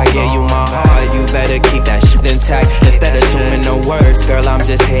 Once I give you my heart, you better keep that shit intact. Instead of assuming no words, girl, I'm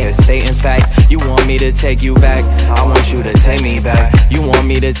just here stating facts. You want me to take you back, I want you to take me back. You want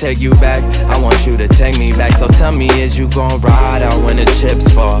me to take you back, I want you to take me back. So tell me, is you gon' ride out when the chips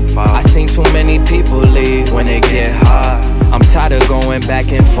fall? I seen too many people leave when it get hard. I'm tired of going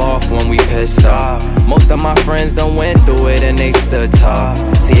back and forth when we pissed off. Most of my friends done went through it and they stood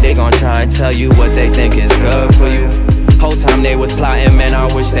tall. See, they gon' try and tell you what they think is good for you. Whole time they was plotting, man,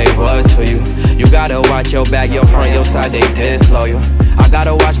 I wish they was for you. You gotta watch your back, your front, your side, they disloyal. I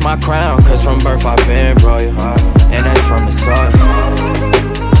gotta watch my crown, cause from birth I've been royal. And that's from the soil.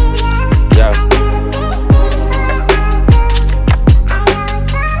 Yeah.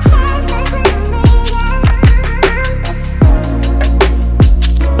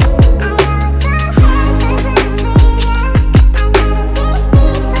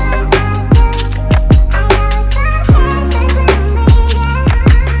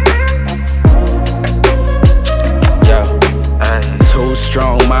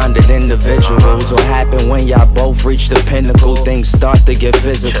 Strong-minded individuals. What happen when y'all both reach the pinnacle? Things start to get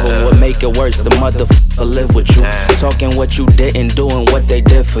physical. What make it worse? The motherfucker live with you, talking what you didn't do and what they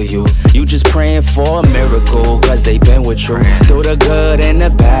did for you. You just praying for a miracle, cause they been with you through the good and the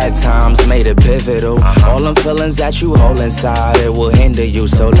bad times, made it pivotal. All them feelings that you hold inside, it will hinder you,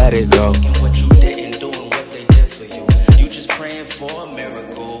 so let it go. What you didn't do and what they did for you. You just praying for a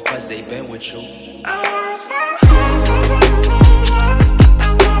miracle, cause they been with you.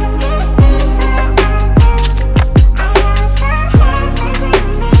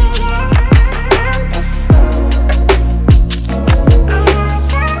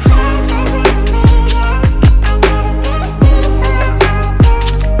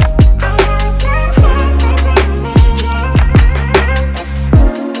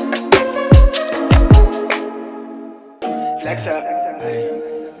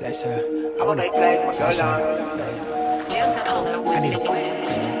 I wanna go long.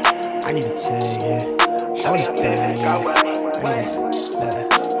 I need a tag, yeah. I want it bad, yeah.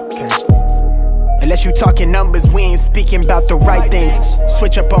 Unless you talking numbers, we ain't speaking about the right things.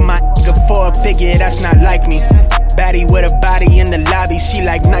 Switch up on my nigga for a figure, that's not like me. Baddie with a body in the lobby, she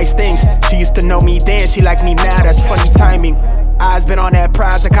like nice things. She used to know me then, she like me now, that's funny timing. Eyes been on that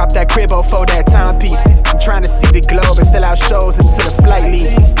prize, I copped that cribbo for that timepiece. I'm trying to see the globe and sell out shows until the flight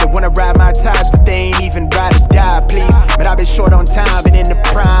leaves. They wanna ride my ties, but they ain't even ride or die, please. But I've been short on time, been in the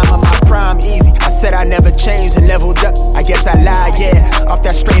prime of my prime, easy. I said I never changed and leveled up, I guess I lied, yeah. Off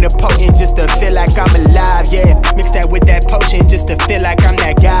that strain of potent just to feel like I'm alive, yeah. Mix that with that potion just to feel like I'm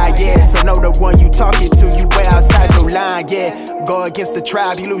that guy, yeah. So know the one you talking to, you way outside your line, yeah. Go against the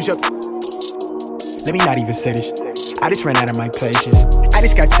tribe, you lose your... Let me not even say this. I just ran out of my patience. I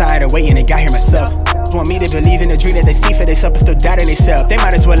just got tired of waiting and got here myself. Want me to believe in the dream that they see for themselves but still doubt in themselves. They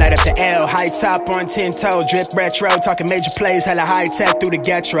might as well light up the L. High top on 10 toes, drip retro. Talking major plays, hella high tech through the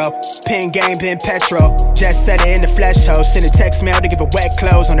getro. Pin game, pin petro. Just set it in the flesh hole. Send a text mail to give a wet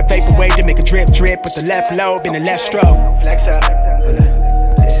clothes. On the vapor wave to make a drip drip with the left lobe in the left stroke.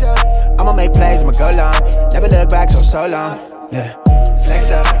 I'ma make plays, I'ma go long. Never look back so long. Yeah. Flex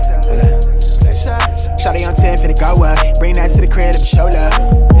up. Shawty on 10, finna go up. Bring that to the crib, let me show love.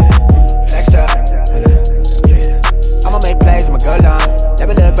 Flex up. I'ma make plays, I'ma go long.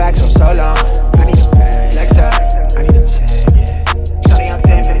 Never look back so long. I need a play. Flex up. I need a tag, yeah. Shawty on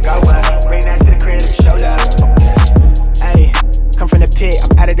 10, finna go up. Bring that to the crib, let me show love. Ayy, come from the pit,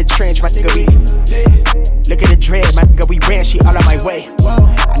 I'm out of the trench, my nigga, we. Look at the dread, my nigga, we ran, she all on my way.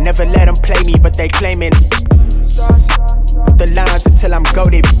 I never let them play me, but they claiming the lines until I'm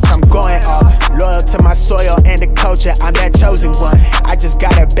goated, I'm going off. Loyal to my soil and the culture, I'm that chosen one. I just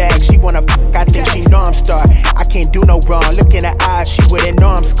got a bag, she wanna I think she know I'm star. I can't do no wrong, look in her eyes, she wouldn't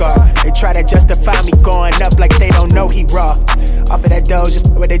know I'm scarred. They try to justify me going up like they don't know he raw. Off of that doja,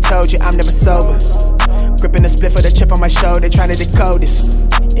 what they told you, I'm never sober. Gripping the split for the chip on my shoulder, trying to decode this.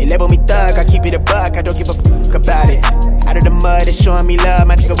 They label me thug, I keep it a buck, I don't give a fuck about it. Out of the mud, they showing me love,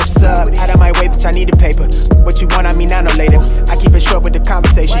 my nigga, what's up? Out of my way, bitch, I need the paper. What you want, I mean, I know later. I keep it short with the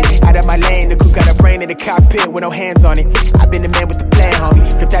conversation. Out of my lane, the crew got a brain in the cockpit with no hands on it. I've been the man with the plan, homie.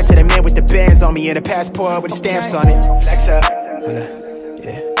 Flip that to the man with the bands on me and a passport with the stamps on it.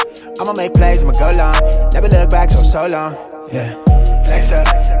 Yeah. I'ma make plays, I'ma go long. Never look back so long. Yeah.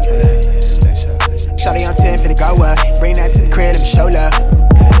 Shawty on 10, finna go up. Bring that to the crib, let me show love.